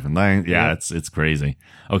powerful the different things. Yeah, it's crazy.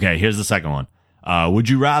 Okay, here's the second one. Would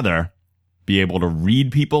you rather be able to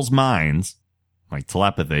read people's minds, like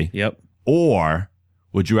telepathy? Yep. Or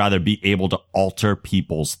would you rather be able to alter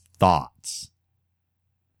people's thoughts?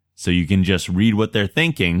 So you can just read what they're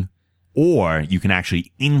thinking, or you can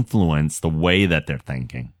actually influence the way that they're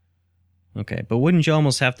thinking. Okay, but wouldn't you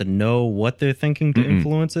almost have to know what they're thinking to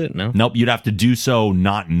influence it? No? Nope, you'd have to do so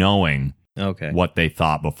not knowing what they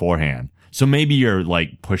thought beforehand. So maybe you're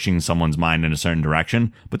like pushing someone's mind in a certain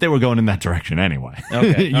direction, but they were going in that direction anyway.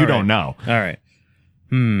 Okay, you don't know. All right.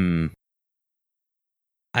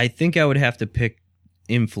 I think I would have to pick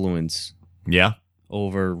influence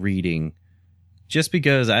over reading, just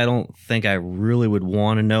because I don't think I really would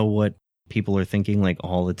want to know what people are thinking like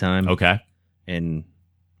all the time. Okay. And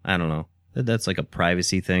I don't know. That's like a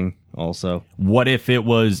privacy thing also. What if it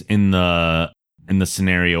was in the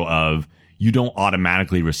scenario of you don't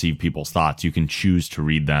automatically receive people's thoughts, you can choose to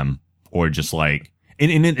read them, or just like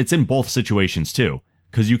it's in both situations too,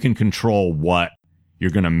 because you can control what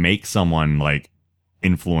you're going to make someone like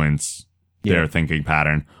influence their thinking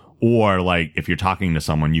pattern, or like if you're talking to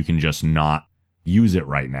someone, you can just not use it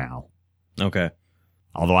right now. Okay.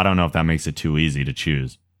 Although I don't know if that makes it too easy to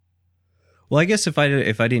choose. Well, I guess if I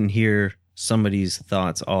didn't hear somebody's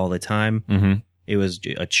thoughts all the time, it was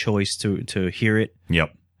a choice to hear it.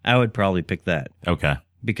 Yep. I would probably pick that. Okay.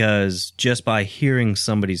 Because just by hearing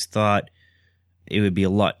somebody's thought, it would be a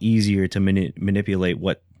lot easier to manipulate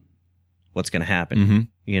what's going to happen.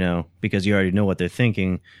 You know, because you already know what they're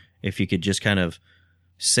thinking. If you could just kind of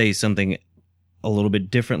say something a little bit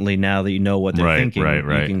differently now that you know what they're thinking,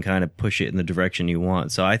 you can kind of push it in the direction you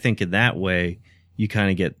want. So I think in that way, you kind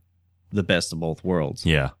of get the best of both worlds.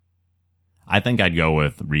 Yeah. I think I'd go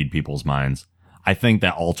with read people's minds. I think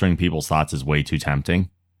that altering people's thoughts is way too tempting.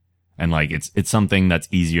 And like it's something that's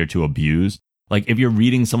easier to abuse. Like if you're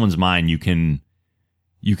reading someone's mind, you can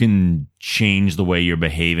change the way you're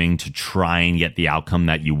behaving to try and get the outcome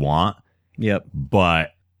that you want. Yep.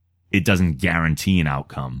 But it doesn't guarantee an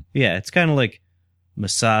outcome. Yeah, it's kind of like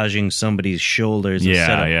massaging somebody's shoulders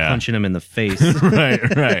instead of punching them in the face.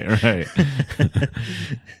 Right.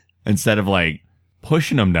 Instead of like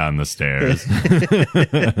pushing them down the stairs,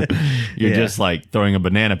 you're just like throwing a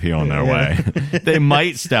banana peel in their way. They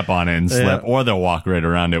might step on it and slip, or they'll walk right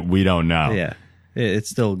around it. We don't know. Yeah. It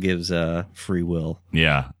still gives free will.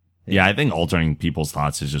 Yeah. I think altering people's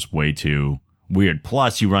thoughts is just way too weird.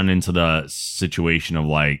 Plus, you run into the situation of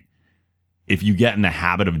like, if you get in the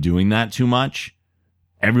habit of doing that too much,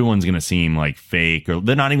 everyone's going to seem like fake, or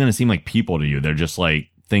they're not even going to seem like people to you. They're just like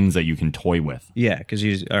things that you can toy with. Yeah, because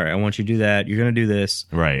all right, I want you to do that. You're going to do this.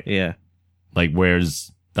 Right. Yeah. Like,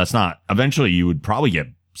 that's not, eventually you would probably get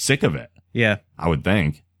sick of it. Yeah. I would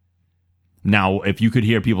think. Now, if you could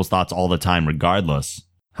hear people's thoughts all the time regardless,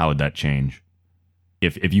 how would that change?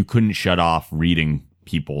 If you couldn't shut off reading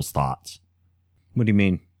people's thoughts. What do you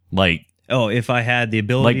mean? Like, if I had the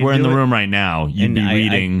ability like we're in the room right now, you'd be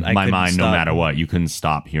reading my mind no stop. matter what. You couldn't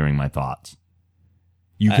stop hearing my thoughts.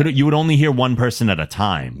 You would only hear one person at a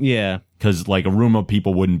time. Yeah. Because like a room of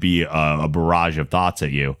people wouldn't be a barrage of thoughts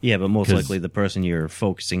at you. Yeah, but most likely the person you're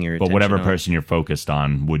focusing your attention But whatever on. person you're focused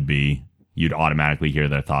on would be, you'd automatically hear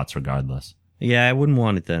their thoughts regardless. Yeah, I wouldn't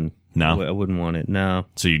want it then. No? I wouldn't want it. No.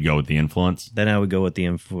 So you'd go with the influence? Then I would go with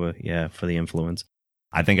the for the influence.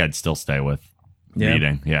 I think I'd still stay with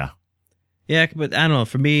reading. Yeah. Yeah, but I don't know.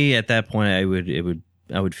 For me, at that point, I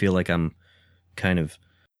would feel like I'm kind of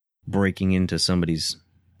breaking into somebody's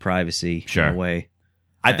privacy in a way.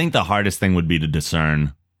 I think the hardest thing would be to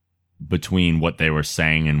discern between what they were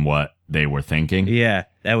saying and what they were thinking. Yeah,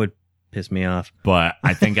 that would piss me off. But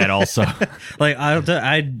I think I'd also like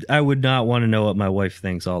I would not want to know what my wife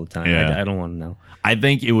thinks all the time. Yeah. I don't want to know. I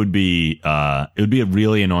think it would be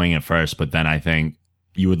really annoying at first, but then I think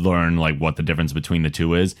you would learn like what the difference between the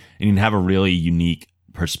two is, and you'd have a really unique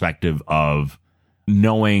perspective of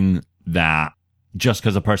knowing that just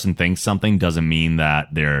because a person thinks something doesn't mean that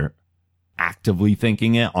they're actively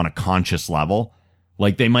thinking it on a conscious level.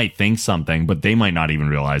 Like they might think something, but they might not even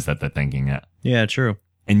realize that they're thinking it. Yeah, true.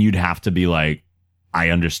 And you'd have to be like, I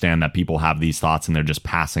understand that people have these thoughts and they're just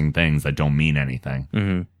passing things that don't mean anything.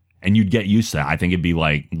 Mm-hmm. And you'd get used to that. I think it'd be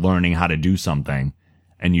like learning how to do something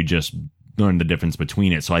and you just learn the difference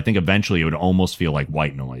between it. So I think eventually it would almost feel like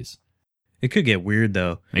white noise. It could get weird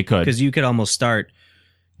though. It could. Because you could almost start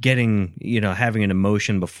getting, having an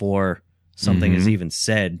emotion before something is even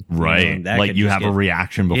said. Right. Like you have a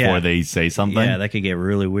reaction before they say something. Yeah, that could get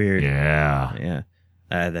really weird. Yeah. Yeah.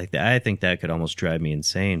 I think that could almost drive me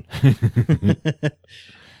insane.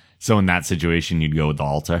 So in that situation, you'd go with the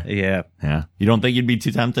altar? Yeah. Yeah. You don't think you'd be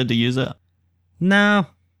too tempted to use it? No.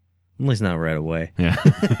 At least not right away. Yeah.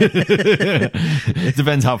 It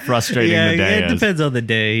depends how frustrating the day is. It depends on the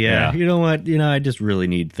day, Yeah. You know what? I just really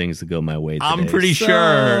need things to go my way today. I'm pretty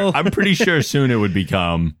sure soon it would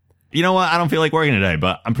become, you know what? I don't feel like working today,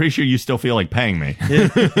 but I'm pretty sure you still feel like paying me.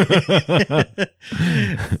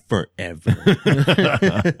 Forever.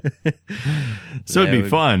 So it'd be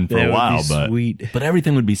fun for a while, sweet. But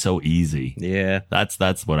everything would be so easy. Yeah.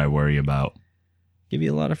 That's what I worry about. Give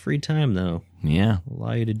you a lot of free time, though. Yeah.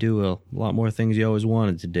 Allow you to do a lot more things you always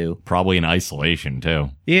wanted to do. Probably in isolation,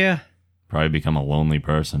 too. Yeah. Probably become a lonely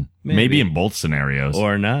person. Maybe in both scenarios.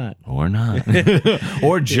 Or not. Or not.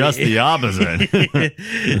 Or just the opposite.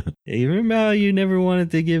 You remember how you never wanted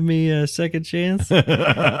to give me a second chance?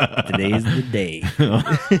 Today's the day.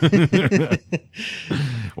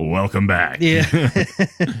 Welcome back. Yeah.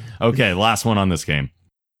 Okay, last one on this game.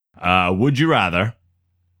 Would you rather,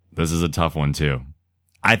 this is a tough one too,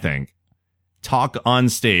 I think, talk on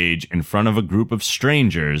stage in front of a group of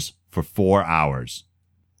strangers for 4 hours?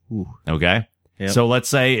 Ooh. Okay? Yep. So let's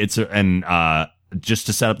say just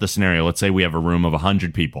to set up the scenario, let's say we have a room of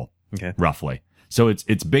 100 people, Okay. roughly. So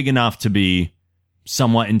it's big enough to be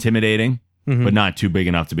somewhat intimidating, but not too big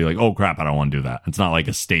enough to be like, oh crap, I don't want to do that. It's not like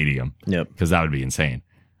a stadium. Yep. Because that would be insane.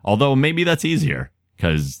 Although maybe that's easier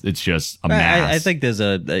because it's just a mass. I think there's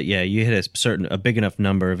you hit a big enough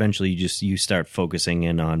number. Eventually, you start focusing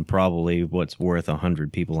in on probably what's worth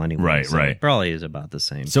 100 people anyway. Right, so right. It probably is about the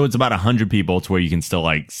same. So it's about 100 people to where you can still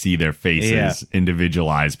like see their faces,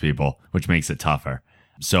 individualize people, which makes it tougher.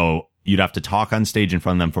 So you'd have to talk on stage in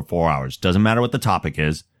front of them for 4 hours. Doesn't matter what the topic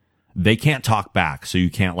is. They can't talk back, so you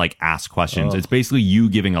can't like ask questions. Oh. It's basically you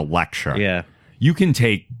giving a lecture. Yeah. You can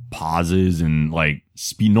take pauses and like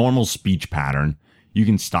normal speech pattern. You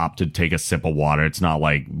can stop to take a sip of water. It's not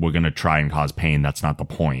like we're going to try and cause pain. That's not the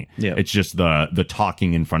point. Yeah. It's just the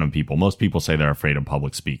talking in front of people. Most people say they're afraid of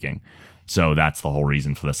public speaking. So that's the whole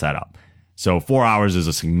reason for the setup. So 4 hours is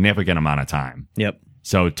a significant amount of time. Yep.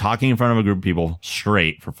 So talking in front of a group of people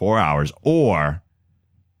straight for 4 hours, or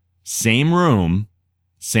same room,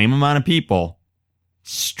 same amount of people,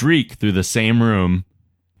 streak through the same room,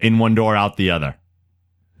 in one door, out the other.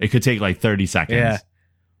 It could take like 30 seconds. Yeah.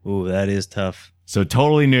 Ooh, that is tough. So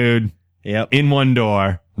totally nude, Yep. in one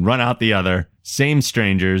door, run out the other, same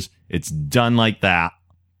strangers. It's done like that,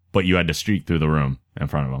 but you had to streak through the room in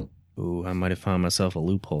front of them. Ooh, I might have found myself a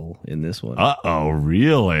loophole in this one. Uh-oh,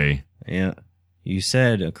 really? Yeah. You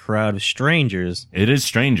said a crowd of strangers. It is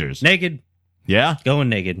strangers. Naked. Yeah? Going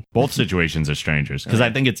naked. Both situations are strangers. Because I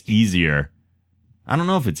think it's easier. I don't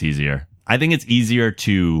know if it's easier. I think it's easier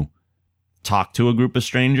to talk to a group of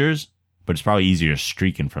strangers, but it's probably easier to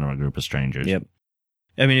streak in front of a group of strangers. Yep.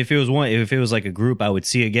 I mean, if it was like a group I would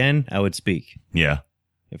see again, I would speak. Yeah.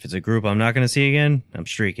 If it's a group I'm not going to see again, I'm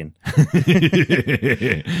streaking.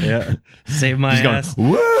 Yeah. Save my Just going, ass.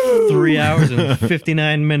 woo! 3 hours and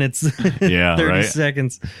 59 minutes. Yeah, 30 right?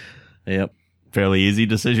 seconds. Yep. Fairly easy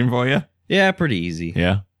decision for you? Yeah, pretty easy.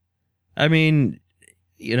 Yeah. I mean,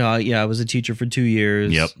 I was a teacher for 2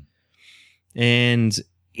 years. Yep. And,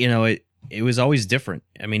 it was always different.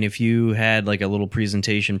 I mean, if you had like a little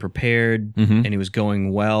presentation prepared Mhm. and it was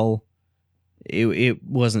going well, it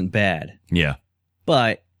wasn't bad. Yeah.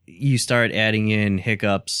 But you start adding in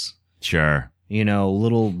hiccups, Sure.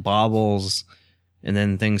 little bobbles, and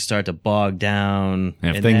then things start to bog down.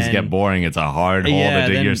 And if things get boring, it's a hard hole to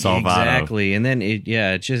dig yourself out of. Exactly. And then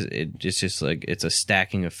it's just like it's a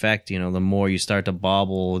stacking effect. The more you start to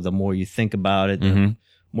bobble, the more you think about it, the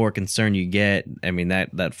more concerned you get. I mean,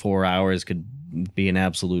 that 4 hours could be an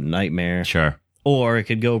absolute nightmare. Sure. Or it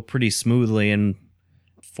could go pretty smoothly, and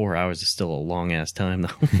 4 hours is still a long ass time, though.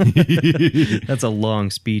 That's a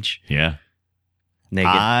long speech. Yeah. Naked.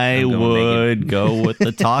 I I'm going would naked. go with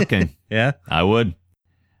the talking. Yeah. I would.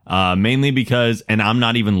 Mainly because, and I'm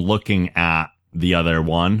not even looking at the other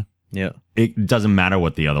one. Yeah. It doesn't matter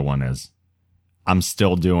what the other one is. I'm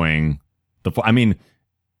still doing I mean,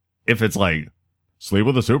 if it's like sleep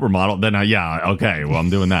with a supermodel, then okay, well, I'm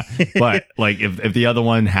doing that. But like if the other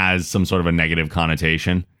one has some sort of a negative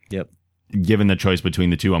connotation, Yep. given the choice between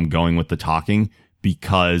the two, I'm going with the talking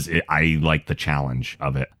because I like the challenge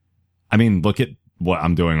of it. I mean, look at what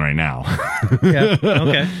I'm doing right now. Yeah.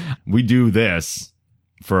 Okay. We do this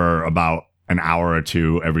for about an hour or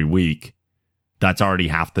two every week, that's already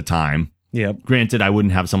half the time. Yep. Granted, I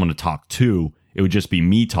wouldn't have someone to talk to. It would just be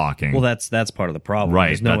me talking. Well, that's part of the problem. Right.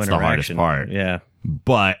 There's no That's the hardest interaction. part. Yeah.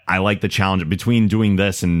 But I like the challenge between doing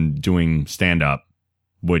this and doing stand-up,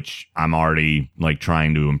 which I'm already like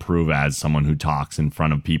trying to improve as someone who talks in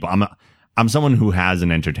front of people. I'm someone who has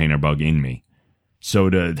an entertainer bug in me. So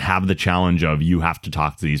to have the challenge of you have to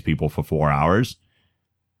talk to these people for 4 hours,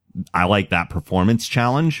 I like that performance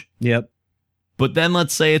challenge. Yep. But then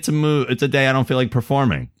let's say it's a day I don't feel like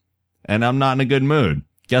performing and I'm not in a good mood.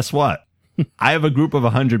 Guess what? I have a group of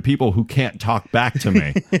 100 people who can't talk back to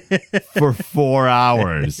me for 4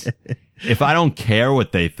 hours. If I don't care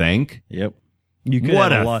what they think, Yep. You could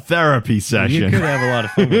what have a therapy session. You could have a lot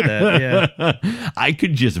of fun with that. Yeah. I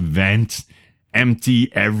could just vent, empty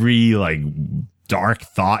every like dark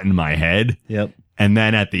thought in my head. Yep. And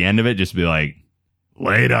then at the end of it, just be like,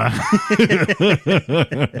 later.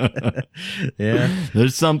 Yeah.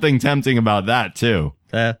 There's something tempting about that too.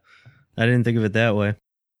 I didn't think of it that way.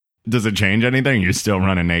 Does it change anything? You're still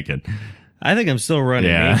running naked. I think I'm still running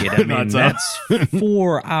Yeah. naked. I mean, that's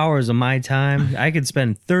 4 hours of my time. I could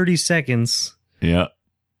spend 30 seconds Yeah.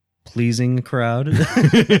 pleasing a crowd.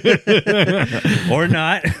 Or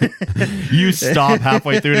not. You stop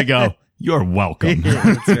halfway through to go, you're welcome.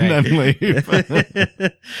 That's right. And then leave.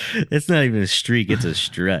 It's not even a streak, it's a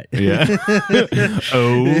strut. Yeah.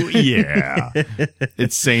 Oh, yeah.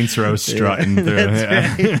 It's Saints Row strutting through.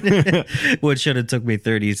 That's right. What should have took me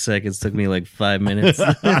 30 seconds took me like 5 minutes.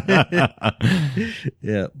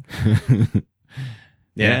 Yeah.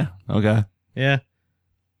 Yeah. Okay. Yeah.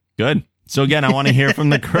 Good. So again, I want to hear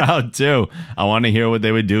from the crowd too. I want to hear what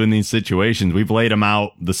they would do in these situations. We've laid them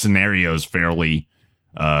out, the scenarios fairly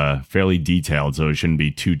detailed, so it shouldn't be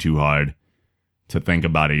too hard to think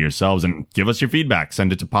about it yourselves. And give us your feedback.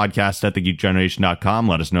 Send it to podcast@thegeekgeneration.com.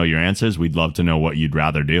 Let us know your answers. We'd love to know what you'd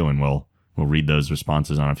rather do, and we'll read those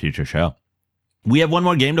responses on a future show. We have one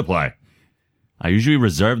more game to play. I usually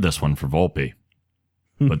reserve this one for Volpe,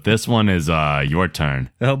 but this one is your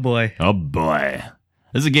turn. Oh boy. Oh boy.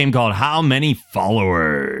 This is a game called How Many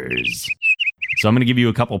Followers? So I'm going to give you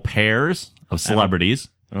a couple pairs of celebrities.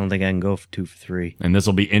 I don't think I can go for 2 for 3. And this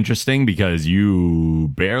will be interesting because you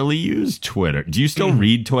barely use Twitter. Do you still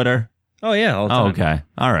read Twitter? Oh yeah, all the time. Oh, okay.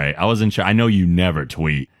 All right. I wasn't sure. I know you never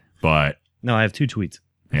tweet, but No, I have 2 tweets.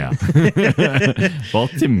 yeah.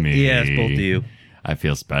 Both to me. Yes, both to you. I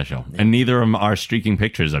feel special. And neither of them are streaking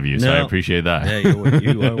pictures of you, so I No. appreciate that. Yeah,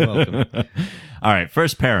 you are welcome. All right.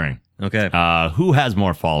 First pairing. Okay. Who has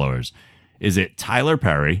more followers? Is it Tyler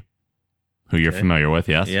Perry, who you're familiar with?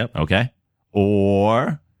 Yes. Yep. Okay.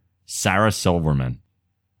 Or Sarah Silverman,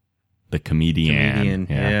 the comedian.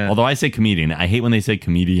 yeah. Although I say comedian, I hate when they say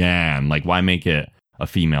comedian. Like, why make it a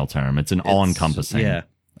female term? It's an all-encompassing. Yeah.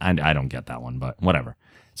 I don't get that one, but whatever.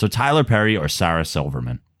 So Tyler Perry or Sarah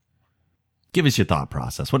Silverman? Give us your thought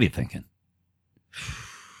process. What are you thinking?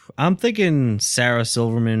 I'm thinking Sarah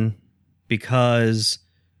Silverman because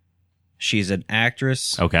she's an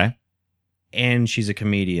actress Okay. and she's a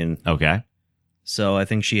comedian. Okay. So I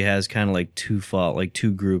think she has kind of like two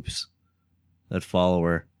groups that follow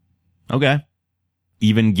her. Okay.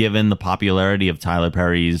 Even given the popularity of Tyler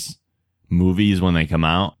Perry's movies when they come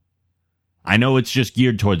out, I know it's just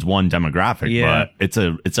geared towards one demographic, Yeah. but it's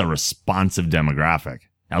a responsive demographic,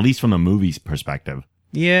 at least from a movie's perspective.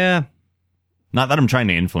 Yeah. Not that I'm trying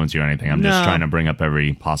to influence you or anything. I'm just No. trying to bring up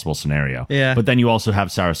every possible scenario. Yeah. But then you also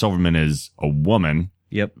have Sarah Silverman as a woman,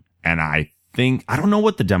 Yep. and I don't know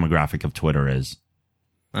what the demographic of Twitter is.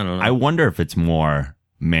 I don't know. I wonder if it's more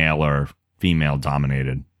male or female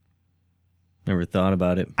dominated. Never thought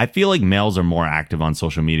about it. I feel like males are more active on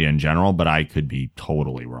social media in general, but I could be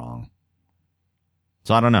totally wrong.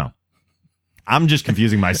 So I don't know. I'm just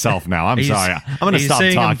confusing myself now. I'm sorry. I'm going to stop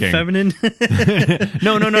saying talking. I'm feminine?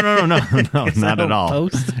 No, not at all.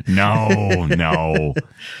 Post? No.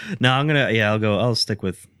 No, I'll stick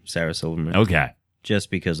with Sarah Silverman. Okay. Just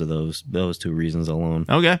because of those 2 reasons alone.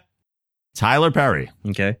 Okay. Tyler Perry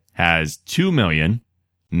Okay. has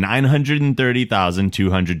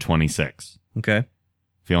 2,930,226. Okay.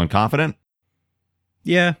 Feeling confident?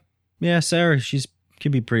 Yeah. Yeah, Sarah,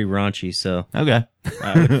 could be pretty raunchy, so Okay.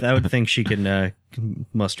 I would think she can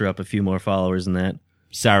muster up a few more followers than that.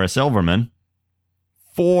 Sarah Silverman,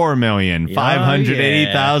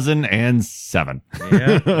 4,580,007.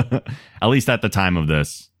 Yeah. At least at the time of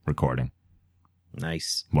this recording.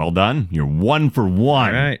 Nice. Well done. You're 1 for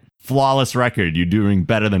 1. All right. Flawless record. You're doing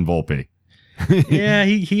better than Volpe. Yeah,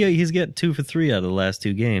 he's got 2 for 3 out of the last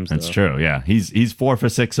 2 games. That's though. true. Yeah. He's 4 for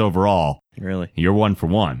 6 overall. Really? You're 1 for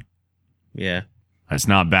 1. Yeah. That's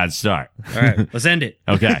not a bad start. All right, let's end it.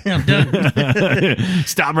 Okay. I'm done.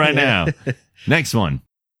 Stop right now. Next one.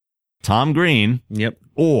 Tom Green Yep.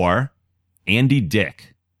 or Andy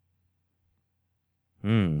Dick.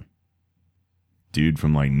 Hmm. Dude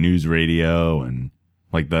from like news radio and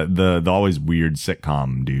like the always weird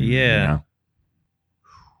sitcom dude. Yeah. You know?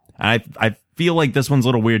 I feel like this one's a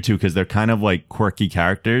little weird too because they're kind of like quirky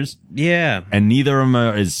characters Yeah. and neither of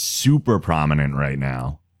them is super prominent right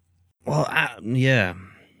now. Well, yeah.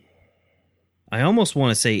 I almost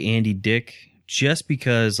want to say Andy Dick just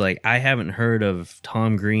because, like, I haven't heard of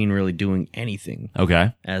Tom Green really doing anything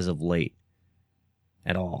Okay. as of late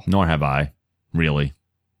at all. Nor have I, really.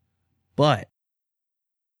 But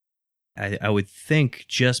I would think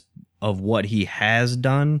just of what he has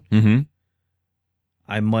done, Mm-hmm.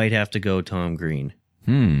 I might have to go Tom Green.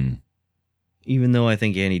 Even though I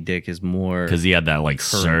think Andy Dick is more Because he had that like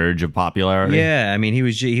current. surge of popularity. Yeah, I mean he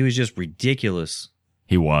was just ridiculous.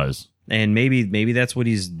 He was. And maybe that's what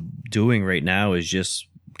he's doing right now is just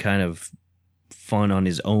kind of fun on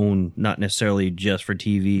his own, not necessarily just for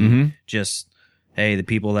TV. Mm-hmm. Just, hey, the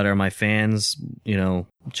people that are my fans,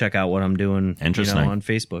 check out what I'm doing. Interesting. On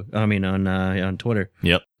Facebook. I mean, on Twitter.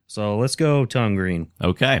 Yep. So let's go Tom Green.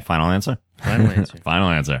 Okay. Final answer? Final answer. Final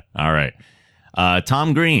answer. All right.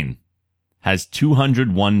 Tom Green has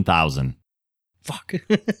 201,000. Fuck.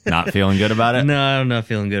 Not feeling good about it? No, I'm not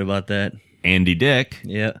feeling good about that. Andy Dick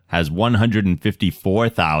Yeah. has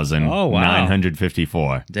 154,954. Oh,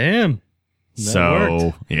 wow. Damn. That So,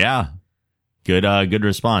 worked. yeah. Good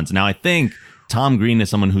response. Now, I think Tom Green is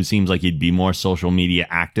someone who seems like he'd be more social media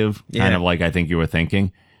active, kind Yeah. of like I think you were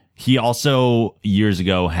thinking. He also, years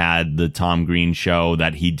ago, had the Tom Green show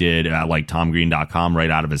that he did at like TomGreen.com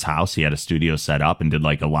right out of his house. He had a studio set up and did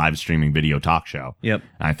like a live streaming video talk show. Yep.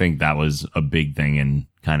 I think that was a big thing in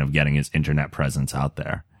kind of getting his internet presence out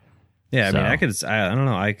there. Yeah, I mean, So- I don't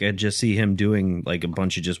know. I could just see him doing like a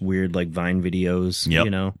bunch of just weird like Vine videos,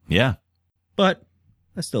 Yep. Yeah. But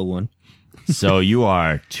I still won. So you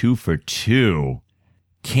are 2 for 2.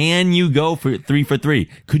 Can you go for 3 for 3?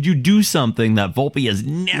 Could you do something that Volpe has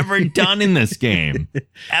never done in this game?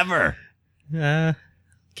 Ever.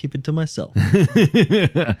 Keep it to myself.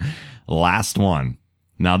 Last one.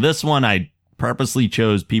 Now, this one I purposely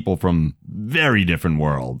chose people from very different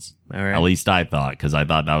worlds. All right. At least I thought, because I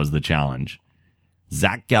thought that was the challenge.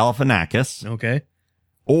 Zach Galifianakis Okay.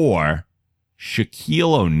 or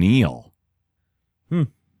Shaquille O'Neal.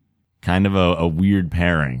 Kind of a weird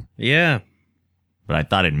pairing, Yeah. but I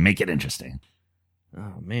thought it'd make it interesting.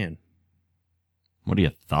 Oh man. What are your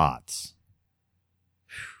thoughts?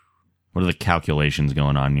 What are the calculations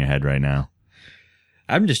going on in your head right now?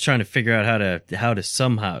 I'm just trying to figure out how to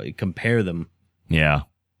somehow compare them. Yeah.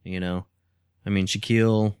 I mean,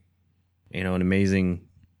 Shaquille, an amazing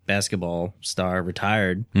basketball star,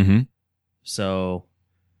 retired. Mm-hmm. So,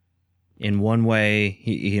 in one way,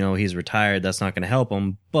 he's retired. That's not going to help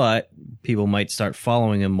him, but people might start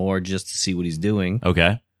following him more just to see what he's doing.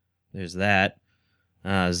 Okay. There's that.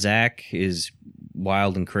 Zach is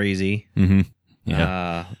wild and crazy. Mm-hmm.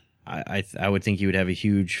 Yeah. I would think he would have a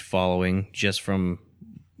huge following just from,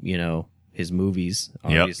 his movies,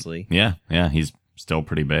 obviously. Yep. Yeah. He's still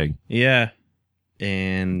pretty big. Yeah.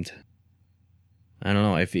 And I don't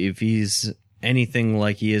know if he's anything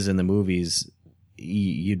like he is in the movies,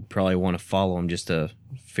 you'd probably want to follow him just to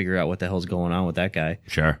figure out what the hell's going on with that guy.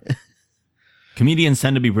 Sure. Comedians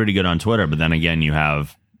tend to be pretty good on Twitter, but then again, you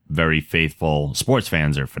have very faithful sports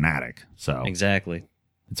fans are fanatic. So Exactly.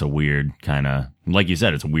 it's a weird kind of, like you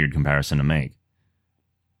said, it's a weird comparison to make.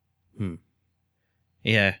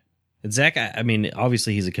 Yeah. Zach, I mean,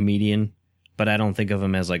 obviously he's a comedian, but I don't think of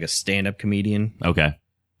him as like a stand-up comedian. Okay.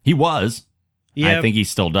 He was. Yeah. I think he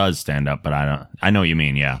still does stand up, but I know what you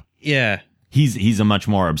mean. Yeah. Yeah. He's a much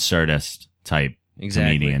more absurdist type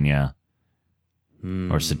Exactly. comedian. Yeah.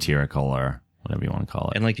 Or satirical or whatever you want to call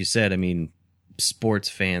it. And like you said, I mean, sports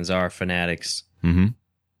fans are fanatics. Mm-hmm.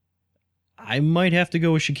 I might have to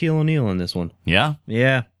go with Shaquille O'Neal on this one. Yeah.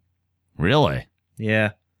 Yeah. Really?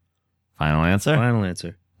 Yeah. Final answer? Final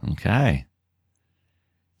answer. Okay.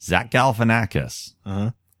 Zach Galifianakis,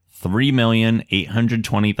 Uh-huh.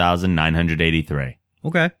 3,820,983.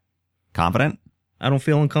 Okay. Confident? I don't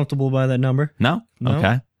feel uncomfortable by that number. No? No.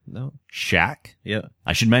 Okay. No. Shaq. Yeah.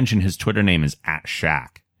 I should mention his Twitter name is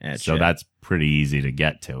 @Shaq. So Shaq. that's pretty easy to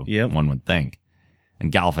get to. Yep. One would think.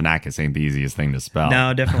 And Galifianakis ain't the easiest thing to spell.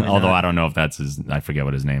 No, definitely Although not. I don't know if that's I forget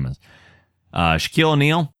what his name is. Shaquille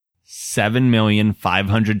O'Neal,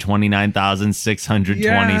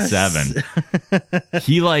 7,529,627.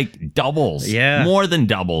 He like doubles. Yeah. More than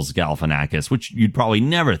doubles Galifianakis, which you'd probably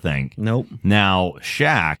never think. Nope. Now,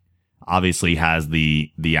 Shaq, obviously has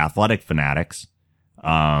the athletic fanatics.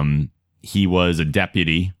 He was a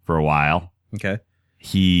deputy for a while. Okay.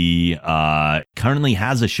 He currently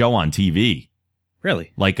has a show on TV.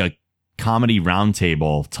 Really? Like a comedy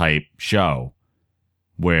roundtable type show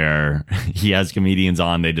where he has comedians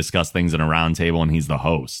on, they discuss things in a roundtable, and he's the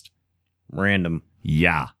host. Random.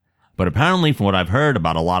 Yeah. But apparently, from what I've heard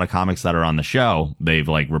about a lot of comics that are on the show, they've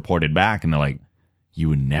like reported back and they're like, you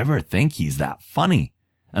would never think he's that funny,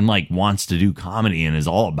 and like wants to do comedy and is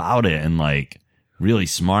all about it and like really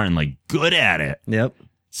smart and like good at it. Yep.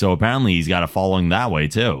 So apparently he's got a following that way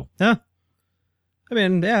too. Huh. I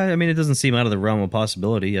mean, yeah, I mean, it doesn't seem out of the realm of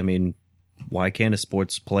possibility. I mean, why can't a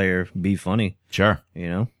sports player be funny? Sure. You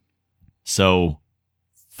know? So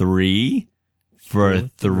 3 for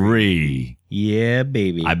 3. Yeah,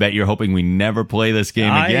 baby. I bet you're hoping we never play this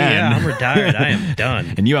game again. Yeah, I'm retired. I am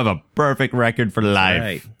done. And you have a perfect record for life.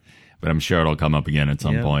 Right. But I'm sure it'll come up again at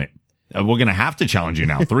some point. We're going to have to challenge you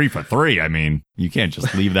now. 3 for 3. I mean, you can't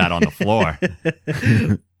just leave that on the floor.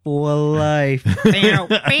 For life. Bow,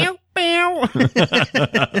 bow, bow.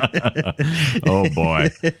 Oh, boy.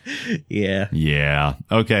 Yeah. Yeah.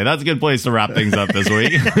 Okay, that's a good place to wrap things up this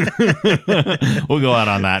week. We'll go out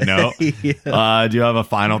on that note. Yeah. Do you have a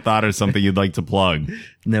final thought or something you'd like to plug?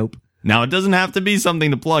 Nope. Now, it doesn't have to be something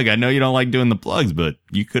to plug. I know you don't like doing the plugs, but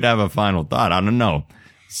you could have a final thought. I don't know.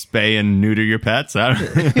 Spay and neuter your pets.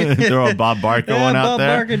 Throw a Bob Barker one out Bob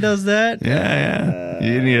there. Barker does that. Yeah.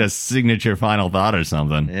 You need a signature final thought or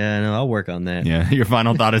something. Yeah, no, I'll work on that. Yeah. Your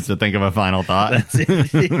final thought is to think of a final thought. That's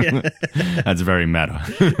it. Yeah. That's very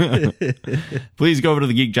meta. Please go over to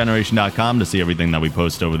thegeekgeneration.com to see everything that we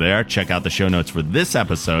post over there. Check out the show notes for this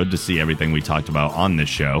episode to see everything we talked about on this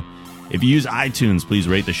show. If you use iTunes, please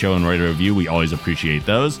rate the show and write a review. We always appreciate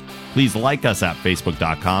those. Please like us at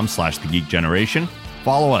facebook.com/thegeekgeneration.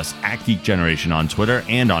 Follow us at Geek Generation on Twitter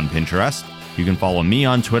and on Pinterest. You can follow me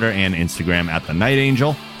on Twitter and Instagram at The Night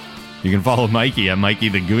Angel. You can follow Mikey at Mikey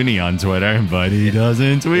the Goonie on Twitter, but he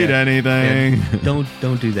doesn't tweet anything. Yeah. Don't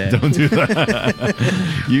do that. Don't do that.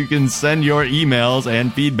 You can send your emails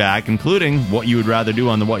and feedback, including what you would rather do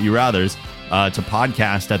on the What You Rathers, to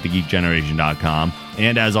podcast@thegeekgeneration.com.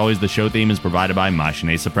 And as always, the show theme is provided by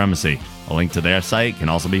Machine Supremacy. A link to their site can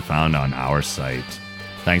also be found on our site.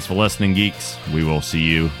 Thanks for listening, geeks. We will see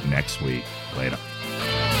you next week. Later.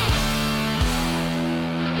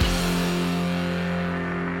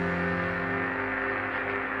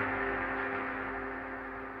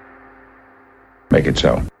 Make it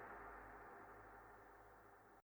so.